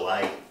in the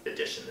July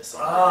edition, the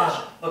summer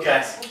edition. Okay.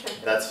 Yes,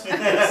 that's,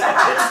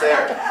 it's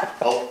there,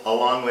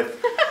 along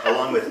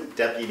with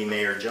Deputy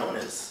Mayor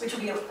Jonah's Which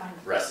will be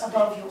recipe.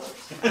 above yours.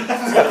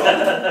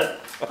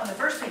 On the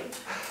first page.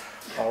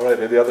 All right,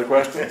 any other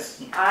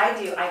questions? I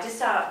do, I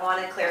just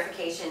wanted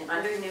clarification,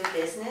 under new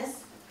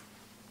business,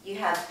 you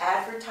have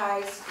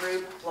advertised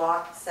group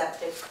block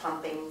septic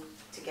pumping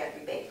to get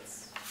rebates.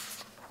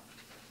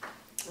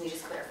 Can you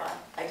just clarify?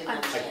 I didn't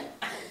understand.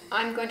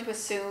 I'm going to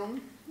assume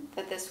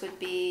that this would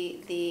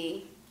be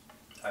the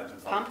I've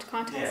been pumped Yeah,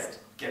 contest?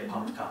 get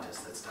pumped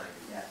contest, that's done.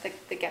 Yeah.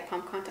 The get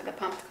pump contest, the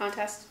pumped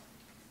contest?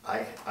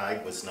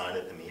 I was not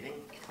at the meeting,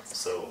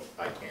 so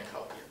I can't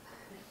help you.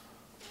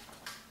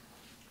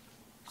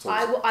 So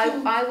I will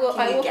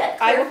Can you get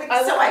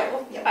clarification? So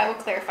I will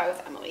clarify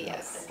with Emily,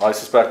 yes. I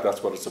suspect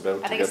that's what it's about,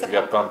 I to think get it's the the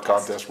Get pump Pumped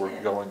contest, contest.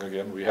 we're going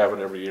again. We have it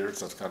every year,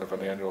 so it's kind of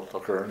an annual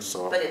occurrence,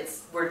 so. But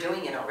we're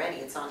doing it already,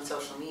 it's on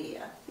social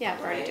media. Yeah,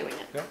 we're already Right? doing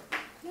it.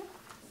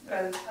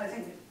 Yeah, I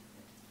think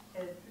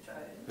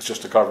it's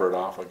just to cover it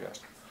off, I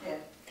guess. yeah.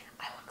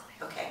 I will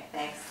clarify. Okay,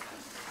 thanks.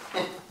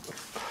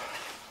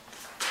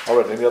 All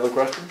right, any other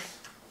questions?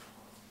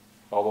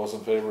 All those in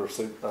favor of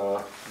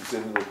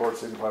receiving the report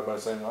signify by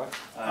saying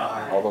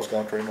aye. All those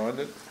contrary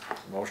minded?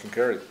 Motion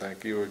carried.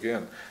 Thank you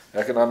again.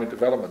 Economic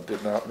development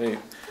did not meet.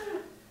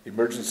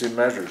 Emergency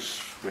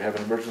measures. We have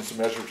an emergency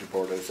measures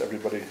report. Has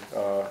everybody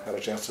had a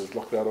chance to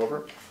look that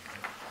over?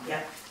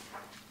 Yeah.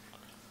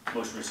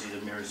 Motion to receive the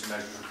emergency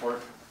measures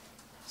report.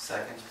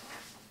 Second.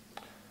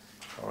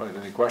 All right,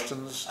 any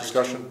questions,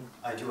 discussion?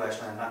 I do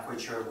actually, I'm not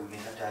quite sure, we may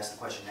have to ask the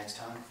question next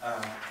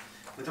time.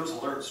 With those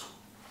alerts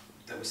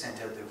that we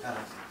sent out, they were kind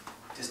of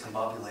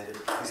discombobulated.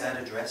 Is that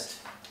addressed?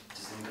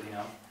 Does anybody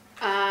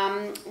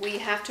know? We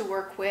have to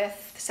work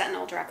with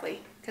Sentinel directly,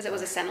 because it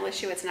was a Sentinel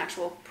issue, it's an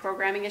actual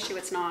programming issue,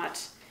 it's not,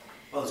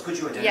 Well, it's good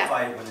you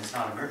identify it when it's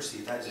not an emergency.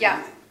 That is,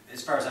 Yeah.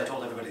 As far as I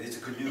told everybody, it's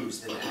a good news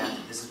that it happened.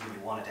 This is when you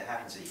want it to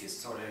happen, so you can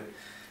sort of,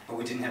 but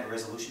we didn't have a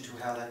resolution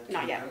to how that.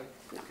 Not came yet, about?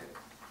 no. Okay.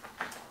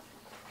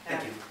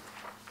 Thank you.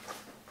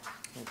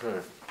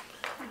 Okay.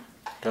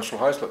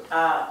 Councillor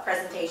Heislip.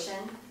 Presentation,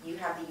 you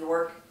have the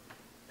York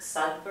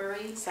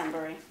Sudbury,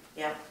 Sunbury.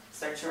 yep,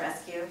 search and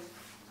rescue.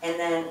 And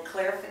then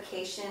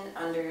clarification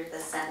under the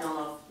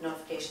Sentinel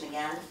notification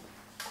again.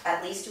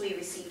 At least we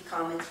received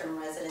comments from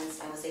residents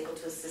and was able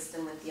to assist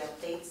them with the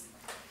updates.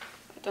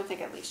 I don't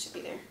think at least should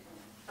be there.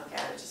 Okay,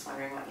 I was just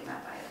wondering what you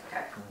meant by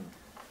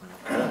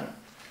it, okay.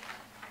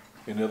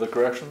 Any other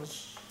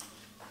corrections?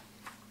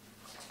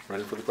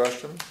 Ready for the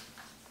question?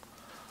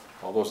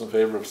 All those in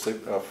favor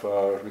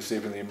of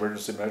receiving the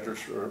emergency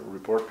measures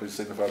report, please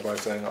signify by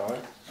saying aye.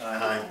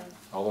 Aye.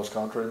 All those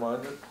contrary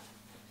minded?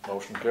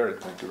 Motion carried.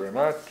 Thank you very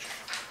much.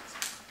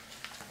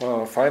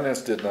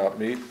 Finance did not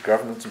meet.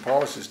 Governance and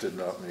policies did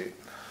not meet.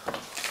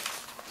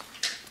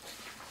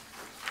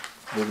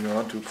 Moving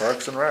on to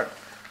Parks and Rec.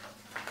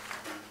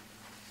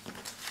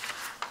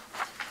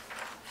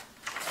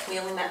 We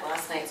only met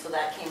last night, so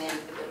that came in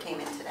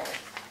today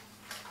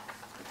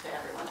to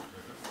everyone.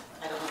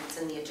 I don't know if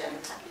it's in the agenda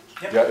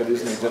package. Yeah, it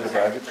is in the agenda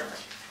package.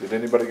 Did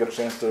anybody get a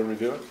chance to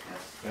review it?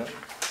 Yeah.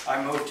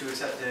 I move to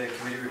accept the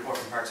committee report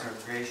from Parks and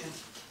Recreation.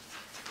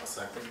 I'll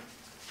second.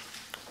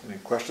 Any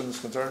questions,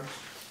 concerns?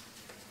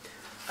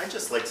 I'd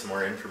just like some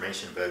more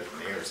information about the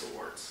Mayor's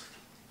Awards.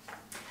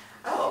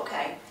 Oh,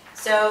 okay.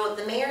 So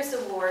the Mayor's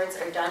Awards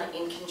are done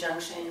in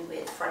conjunction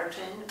with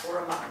Fredericton,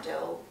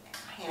 Oromocto,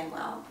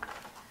 Hanwell,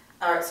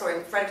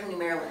 Fredericton, New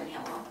Maryland, and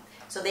Hanwell.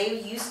 So they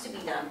used to be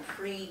done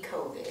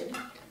pre-COVID.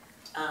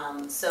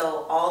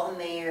 So all the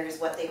mayors,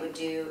 what they would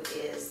do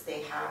is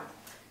they have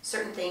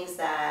certain things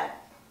that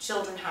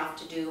children have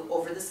to do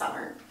over the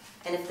summer.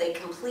 And if they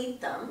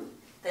complete them,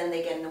 then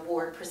they get an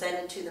award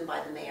presented to them by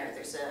the mayor.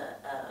 There's a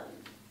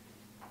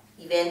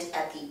event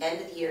at the end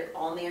of the year,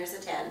 all mayors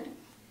attend,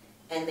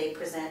 and they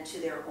present to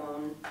their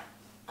own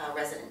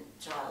resident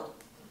child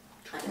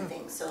kind of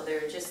thing. So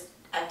they're just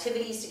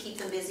activities to keep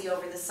them busy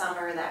over the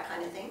summer, that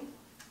kind of thing.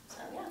 So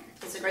yeah,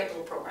 it's a great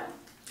little program.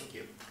 Thank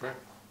you. Great,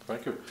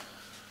 thank you.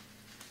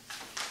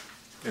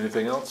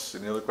 Anything else?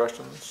 Any other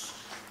questions?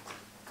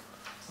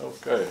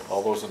 Okay,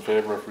 all those in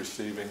favor of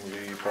receiving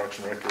the Parks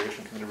and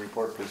Recreation Committee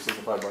report, please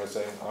signify by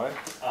saying aye.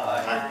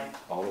 Aye.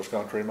 All those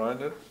contrary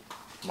minded?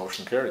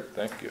 Motion carried,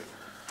 thank you.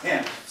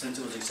 And since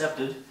it was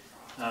accepted,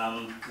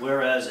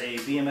 whereas a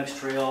BMX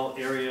trail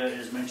area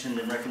is mentioned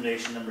in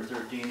recommendation number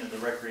 13 of the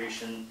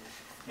Recreation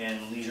and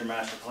Leisure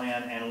Master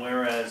Plan, and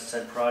whereas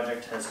said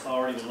project has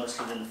already been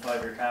listed in the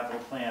 5-year capital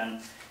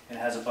plan and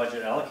has a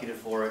budget allocated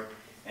for it,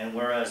 and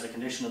whereas the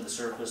condition of the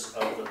surface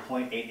of the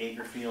 .8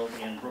 acre field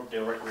in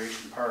Brookdale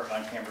Recreation Park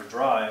on Canberra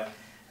Drive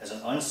as an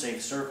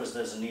unsafe surface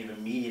that is in need of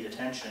immediate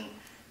attention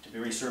to be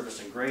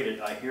resurfaced and graded,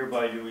 I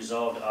hereby do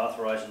resolve to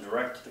authorize and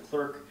direct the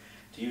clerk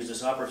to use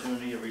this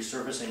opportunity of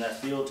resurfacing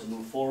that field to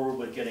move forward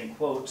with getting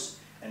quotes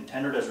and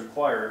tendered as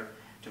required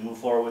to move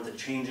forward with the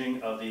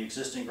changing of the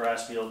existing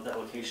grass field at that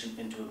location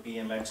into a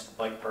BMX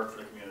bike park for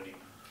the community.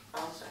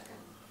 I'll second.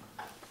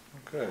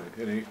 Okay,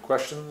 any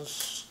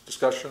questions,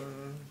 discussion?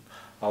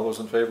 All those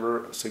in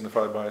favor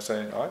signify by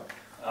saying aye.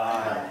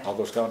 Aye. All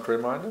those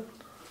contrary minded?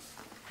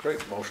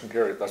 Great, motion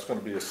carried. That's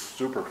gonna be a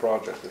super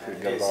project if we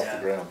can get it off the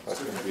ground.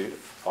 That's gonna be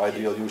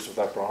ideal use of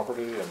that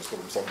property, and it's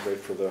gonna be something great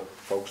for the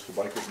folks, the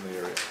bikers in the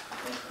area.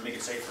 Make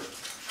it safer.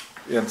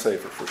 And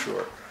safer, for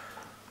sure.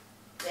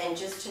 And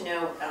just to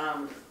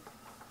note,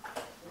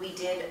 we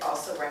did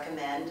also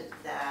recommend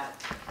that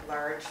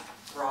large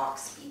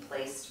rocks be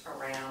placed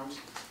around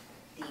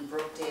the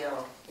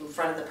Brookdale, in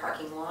front of the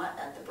parking lot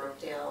at the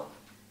Brookdale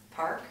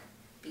Park,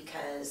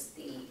 because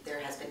there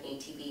has been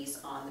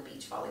ATVs on the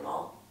beach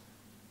volleyball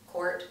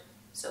court.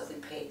 So if we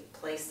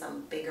place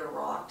some bigger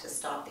rock to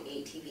stop the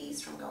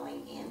ATVs from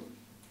going in,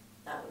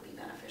 that would be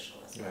beneficial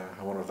as well. Yeah,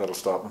 I wonder if that'll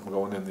stop them from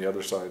going in the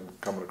other side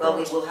and coming Well,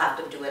 we across. will have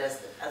to do it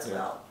as Yeah.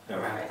 well.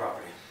 Around the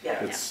property.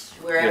 Yeah, It's-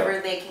 wherever yeah.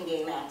 they can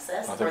gain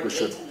access I for think the we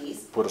should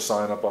ATVs. put a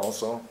sign up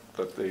also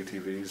that the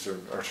ATVs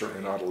are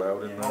certainly not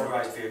allowed in there.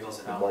 Motorized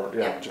vehicles are not allowed.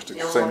 Yeah, just the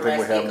No same thing we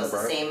motorized have in the vehicles, the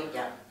park. same,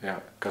 yeah. Yeah,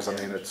 because I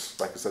mean, it's,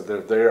 like I said,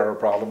 they are a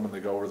problem when they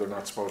go where they're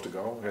not supposed to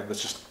go. And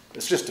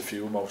it's just a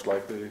few, most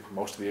likely.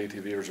 Most of the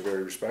ATVers are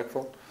very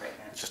respectful. Right.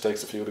 It just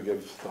takes a few to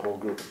give the whole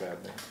group a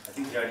bad name. I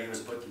think the idea was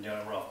putting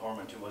down Ralph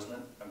Gorman too, wasn't it?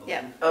 I believe.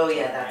 Yeah. Oh,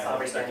 yeah, that's Yeah,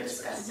 already been second.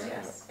 discussed, Yeah.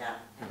 yes, yeah,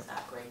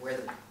 exactly, where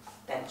the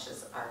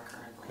benches are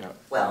currently. Yeah.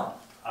 Well,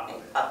 Up.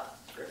 and up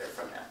further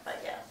from that, but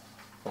yeah.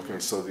 Okay,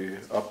 so the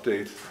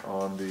update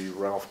on the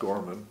Ralph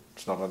Gorman,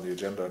 it's not on the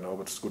agenda, I know,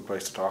 but it's a good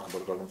place to talk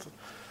about it.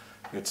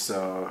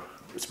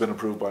 It's been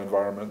approved by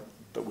Environment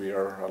that we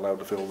are allowed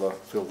to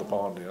fill the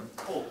pond in.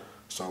 Cool.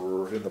 So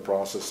we're in the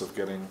process of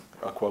getting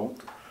a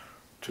quote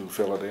to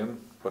fill it in,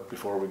 but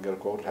before we can get a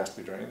quote, it has to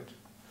be drained.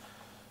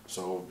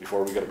 So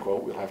before we get a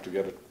quote, we'll have to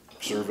get it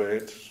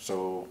surveyed,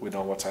 so we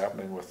know what's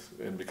happening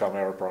and become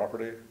our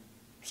property.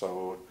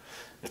 So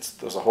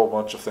there's a whole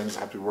bunch of things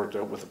that have to be worked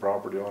out with the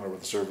property owner, with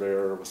the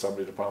surveyor, with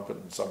somebody to pump it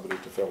and somebody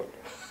to fill it.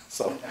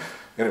 So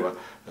anyway,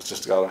 it's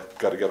just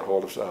gotta get a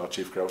hold of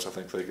Chief Kraus. I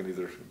think they can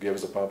either give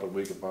us a pump and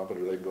we can pump it,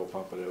 or they can go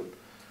pump it out.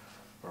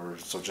 Or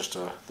so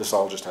this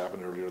all just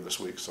happened earlier this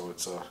week, so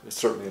it's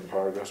certainly in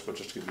progress, but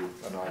just to give you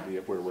an idea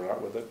of where we're at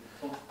with it.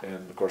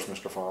 And of course,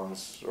 Mr.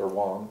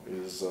 Wong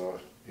is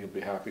he'll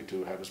be happy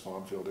to have his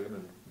pond filled in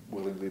and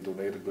willingly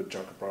donate a good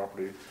chunk of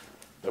property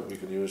that we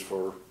can use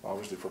for,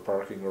 obviously, for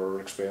parking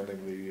or expanding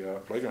the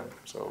playground.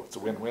 So it's a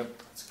win-win.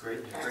 It's great,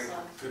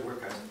 Excellent. good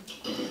work, guys.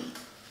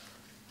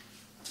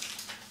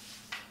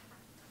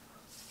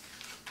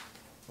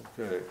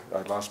 Okay,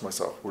 I lost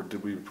myself.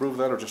 Did we approve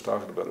that or just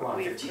talking about it? Well,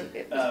 We 15. approved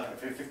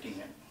it. 15,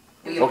 yeah.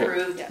 We Okay.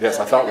 approved the Yes,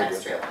 I thought we Mass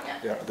did. Trail one, yeah.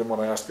 Yeah, I didn't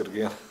want to ask it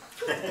again.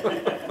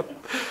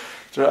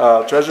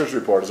 Treasurer's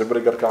report. Has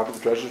everybody got a copy of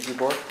the treasurer's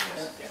report?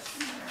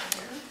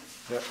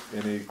 Yeah.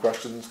 Any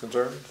questions,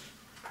 concerns?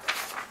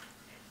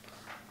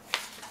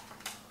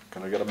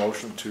 Can I get a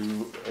motion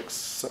to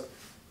accept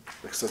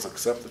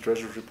the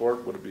treasurer's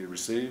report? Would it be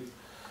received?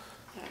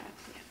 Yeah.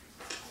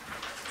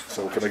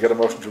 So can I get a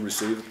motion to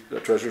receive the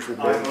treasurer's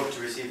report? I move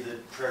to receive the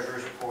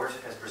treasurer's report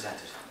as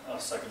presented. I'll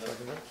second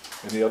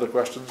that. Any other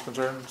questions,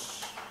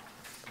 concerns?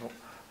 No.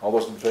 All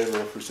those in favor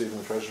of receiving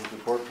the treasurer's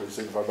report, please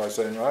signify by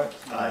saying aye.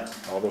 Aye.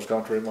 All those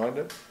contrary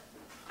minded?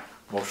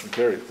 Motion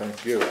carried,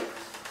 thank you.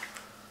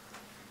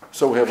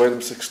 So we have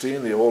item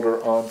 16, the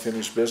older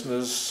unfinished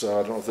business. I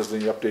don't know if there's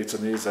any updates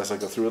on these as I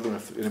go through them.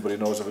 If anybody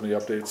knows of any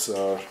updates,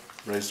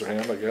 raise their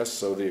hand, I guess.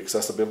 So the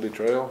accessibility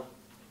trail,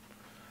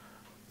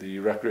 the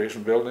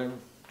recreation building,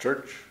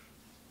 church,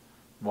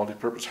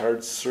 multi-purpose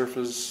hard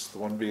surface, the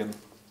one being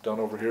done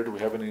over here. Do we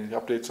have any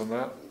updates on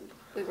that?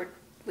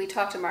 We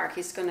talked to Mark,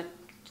 he's gonna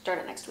start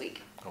it next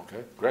week.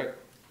 Okay, great.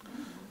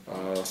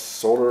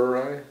 Solar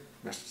array,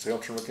 Mr. Sailor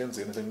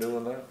McKenzie, anything new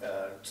on that?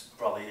 It's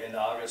probably in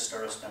August,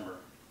 start of September.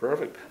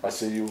 Perfect. I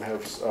see you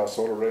have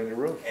solar array on your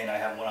roof. And I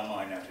have one on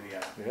mine now too,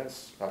 yeah.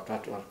 Yes, I'll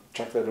have to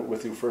check that out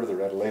with you further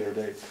at a later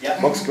date.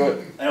 Yeah. Looks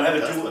good. I don't have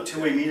a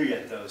two-way meter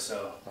yet though,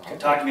 so you can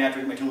talk to me after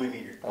I get my two-way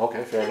meter.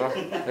 Okay, fair enough,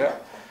 yeah.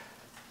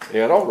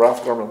 Yeah, no,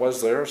 Ralph Gorman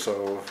was there,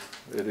 so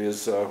it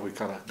is, we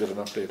kind of did an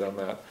update on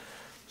that.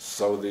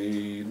 So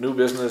the new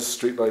business,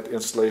 streetlight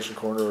installation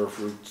corner of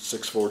Route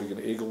 640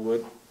 in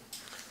Eaglewood.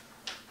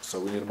 So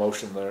we need a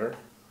motion there.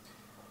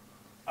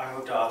 I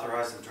move to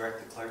authorize and direct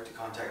the clerk to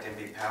contact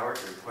MB Power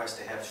to request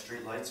to have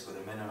streetlights with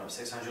a minimum of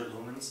 600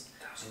 lumens,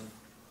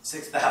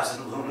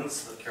 6,000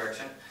 lumens,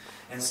 correction,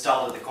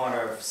 installed at the corner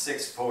of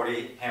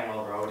 640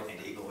 Hanwell Road and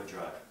Eaglewood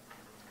Drive.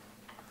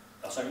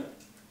 I'll second.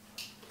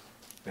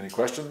 Any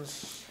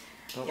questions?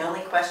 The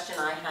only question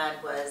I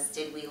had was,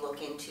 did we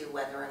look into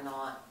whether or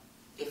not,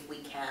 if we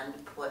can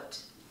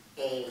put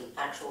a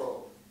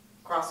actual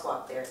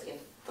crosswalk there,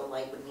 if the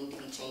light would need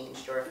to be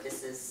changed, or if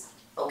this is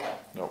okay?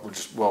 No, we're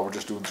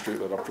just doing the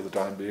streetlight up for the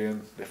time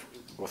being. If we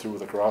go through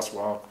with a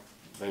crosswalk,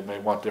 they may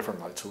want different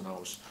lights, who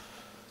knows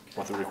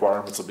what the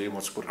requirements will be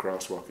once we put a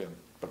crosswalk in.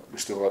 But we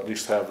still at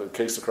least have, in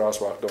case the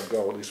crosswalk don't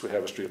go, at least we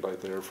have a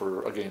streetlight there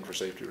for, again, for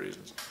safety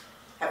reasons.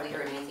 Have we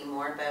heard anything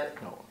more about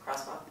No.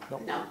 crosswalk? No.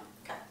 No?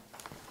 Okay.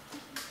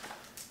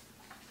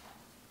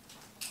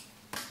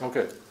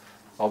 Okay,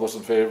 All those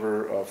in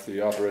favor of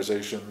the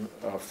authorization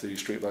of the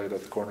streetlight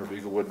at the corner of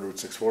Eaglewood and Route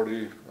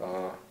 640,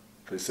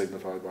 please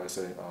signify by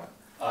saying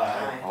aye.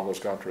 Aye. All those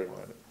contrary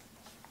minded.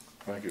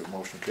 Thank you,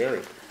 motion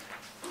carried.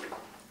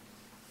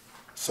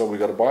 So we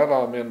got a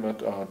bylaw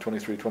amendment on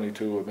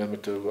 2322,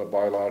 amendment to a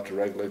bylaw to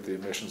regulate the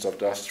emissions of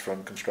dust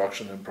from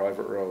construction in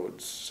private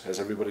roads. Has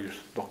everybody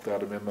looked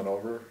that amendment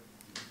over?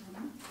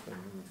 And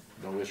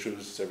no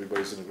issues,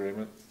 everybody's in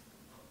agreement?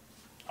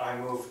 I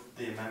move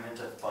the amendment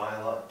of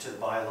bylaw, to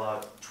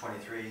bylaw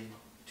 23,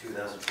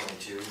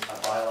 2022, a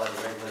bylaw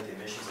to regulate the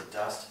emissions of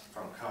dust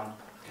from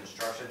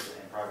construction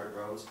and private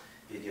roads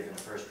be given a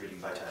first reading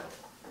by title.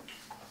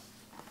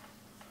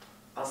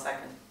 I'll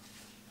second.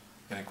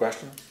 Any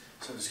questions?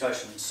 So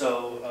discussion,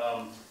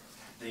 so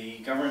the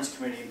governance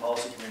committee and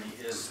policy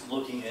committee is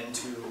looking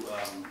into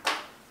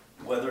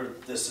whether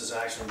this is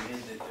actually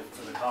needed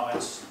for the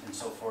comments and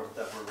so forth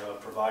that were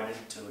provided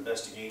to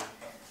investigate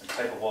the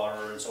type of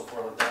water and so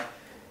forth like that.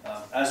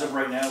 As of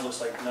right now, it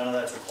looks like none of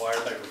that's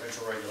required by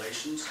provincial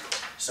regulations,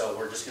 so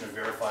we're just going to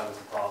verify with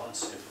the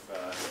province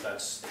if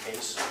that's the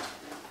case.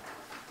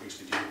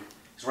 Basically,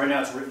 because right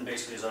now it's written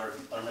basically as other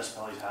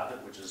municipalities have it,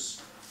 which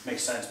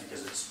makes sense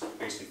because it's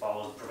basically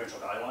follows the provincial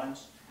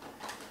guidelines.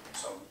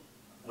 So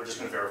we're just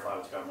going to verify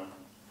with the government.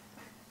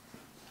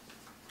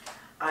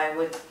 I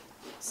would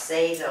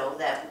say though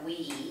that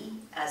we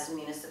as a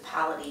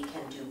municipality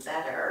can do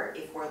better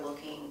if we're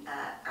looking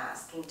at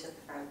asking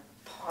for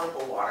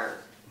potable water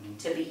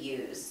to be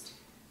used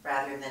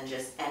rather than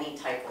just any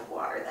type of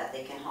water that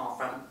they can haul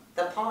from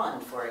the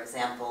pond, for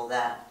example,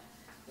 that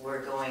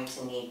we're going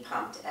to need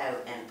pumped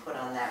out and put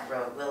on that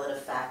road. Will it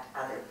affect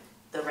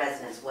the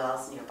residents'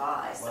 wells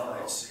nearby? Well,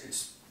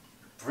 it's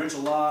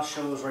provincial law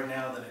shows right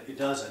now that it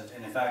doesn't,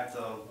 and in fact,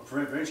 the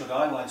provincial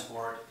guidelines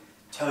for it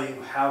tell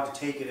you how to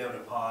take it out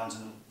of ponds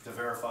and to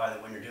verify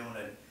that when you're doing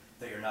it,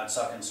 that you're not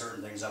sucking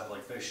certain things up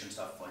like fish and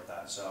stuff like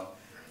that. So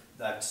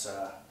that's,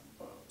 so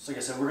like I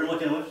said, we're gonna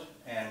look into it,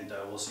 and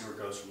we'll see where it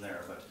goes from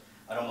there. But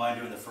I don't mind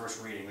doing the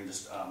first reading. We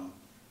just,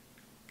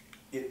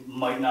 it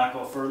might not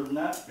go further than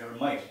that. It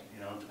might,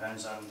 you know, it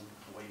depends on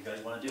what you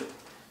guys want to do.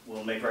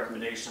 We'll make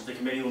recommendations. The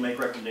committee will make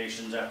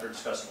recommendations after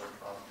discussing with the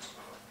province.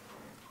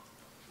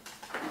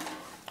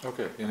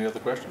 Okay, any other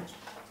questions?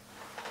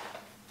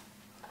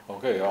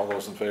 Okay, all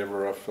those in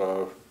favor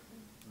of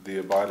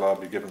the bylaw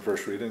be given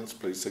first readings,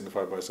 please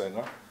signify by saying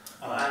aye.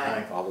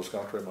 Aye. All those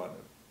contrary minded.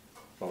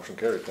 Motion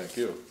carried, thank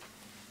you.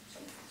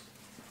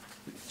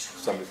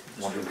 Somebody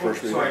want to do the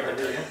first reading? Sorry,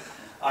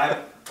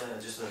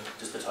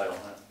 Just the title.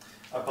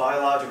 A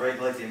bylaw to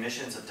regulate the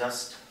emissions of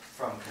dust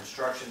from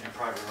construction and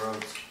private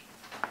roads.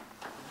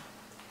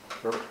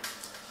 Perfect.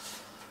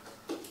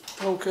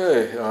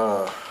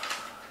 Okay,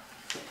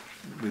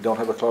 we don't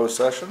have a closed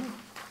session,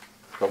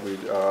 but we,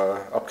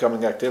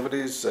 upcoming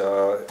activities,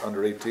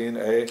 under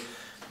 18A,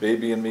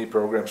 Baby and Me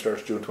program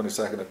starts June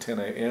 22nd at 10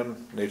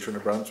 a.m. Nature New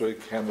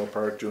Brunswick, Hanwell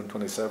Park, June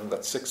 27th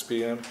at 6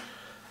 p.m.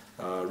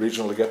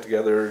 Regional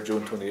get-together,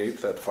 June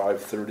 28th at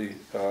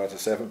 5:30 to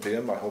 7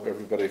 p.m. I hope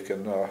everybody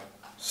can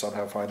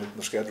somehow find it in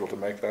the schedule to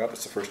make that.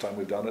 It's the first time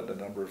we've done it in a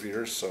number of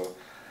years, so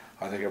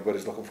I think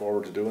everybody's looking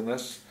forward to doing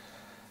this.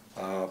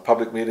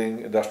 Public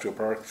meeting, Industrial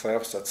Park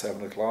thefts at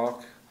 7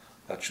 o'clock.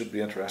 That should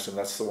be interesting.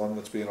 That's the one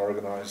that's being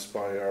organized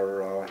by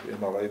our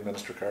MLA,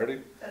 Minister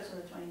Cardy. That's on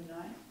the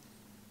 29th.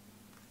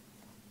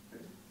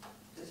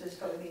 This is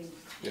going to be.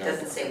 Yeah.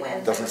 Doesn't say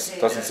when. Doesn't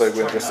say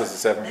when, just says at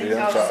 7 p.m.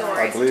 Oh, So I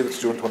sorry. believe it's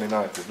June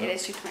 29th, isn't It it?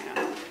 is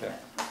 229.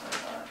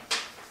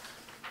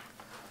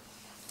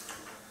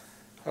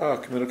 Yeah.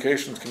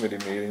 Communications Committee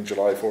meeting,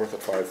 July 4th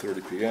at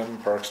 5:30 p.m.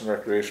 Parks and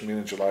Recreation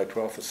meeting, July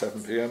 12th at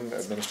 7 p.m.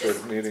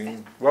 Administrative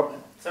meeting, well,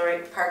 Sorry,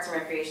 Parks and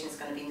Recreation is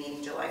going to be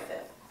meeting July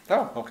 5th.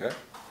 oh, okay,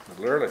 a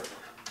little early.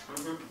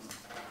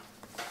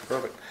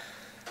 Perfect.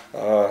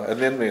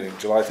 Admin meeting,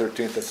 July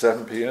 13th at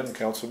 7 p.m.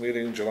 Council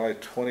meeting, July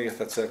 20th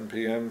at 7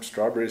 p.m.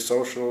 Strawberry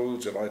Social,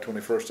 July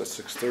 21st at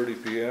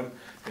 6:30 p.m.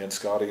 And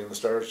Scotty and the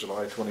Stars,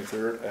 July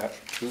 23rd at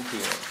 2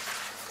 p.m.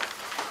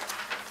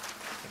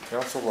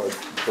 Council, I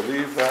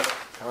believe that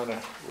kind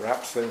of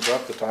wraps things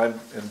up. The time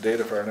and date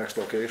of our next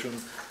location,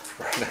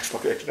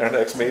 our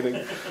next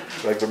meeting.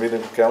 Regular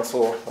meeting of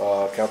council,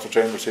 council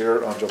chambers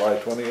here on July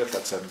 20th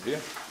at 7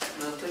 p.m.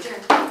 Move to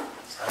adjourn.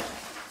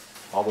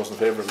 All those in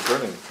favor of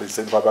adjourning, please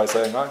signify by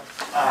saying aye.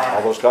 Aye.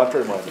 All those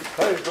contrary minded.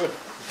 Hey, good.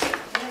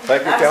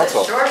 Thank you, That was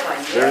a council. short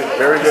one. Very, Yay.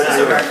 very good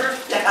meeting.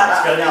 Just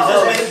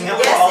making up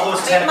for all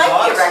those Yes, 10 it might be a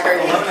o'clocks, record.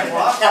 11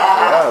 o'clock.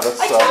 Yeah,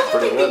 that's I told you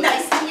pretty we'd be good.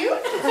 nice to you.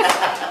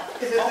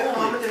 Is it the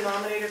common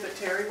denominator that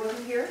Terry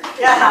wasn't here?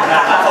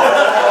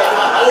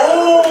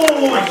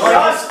 Oh, my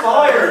God,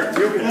 fired!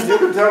 You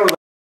can tell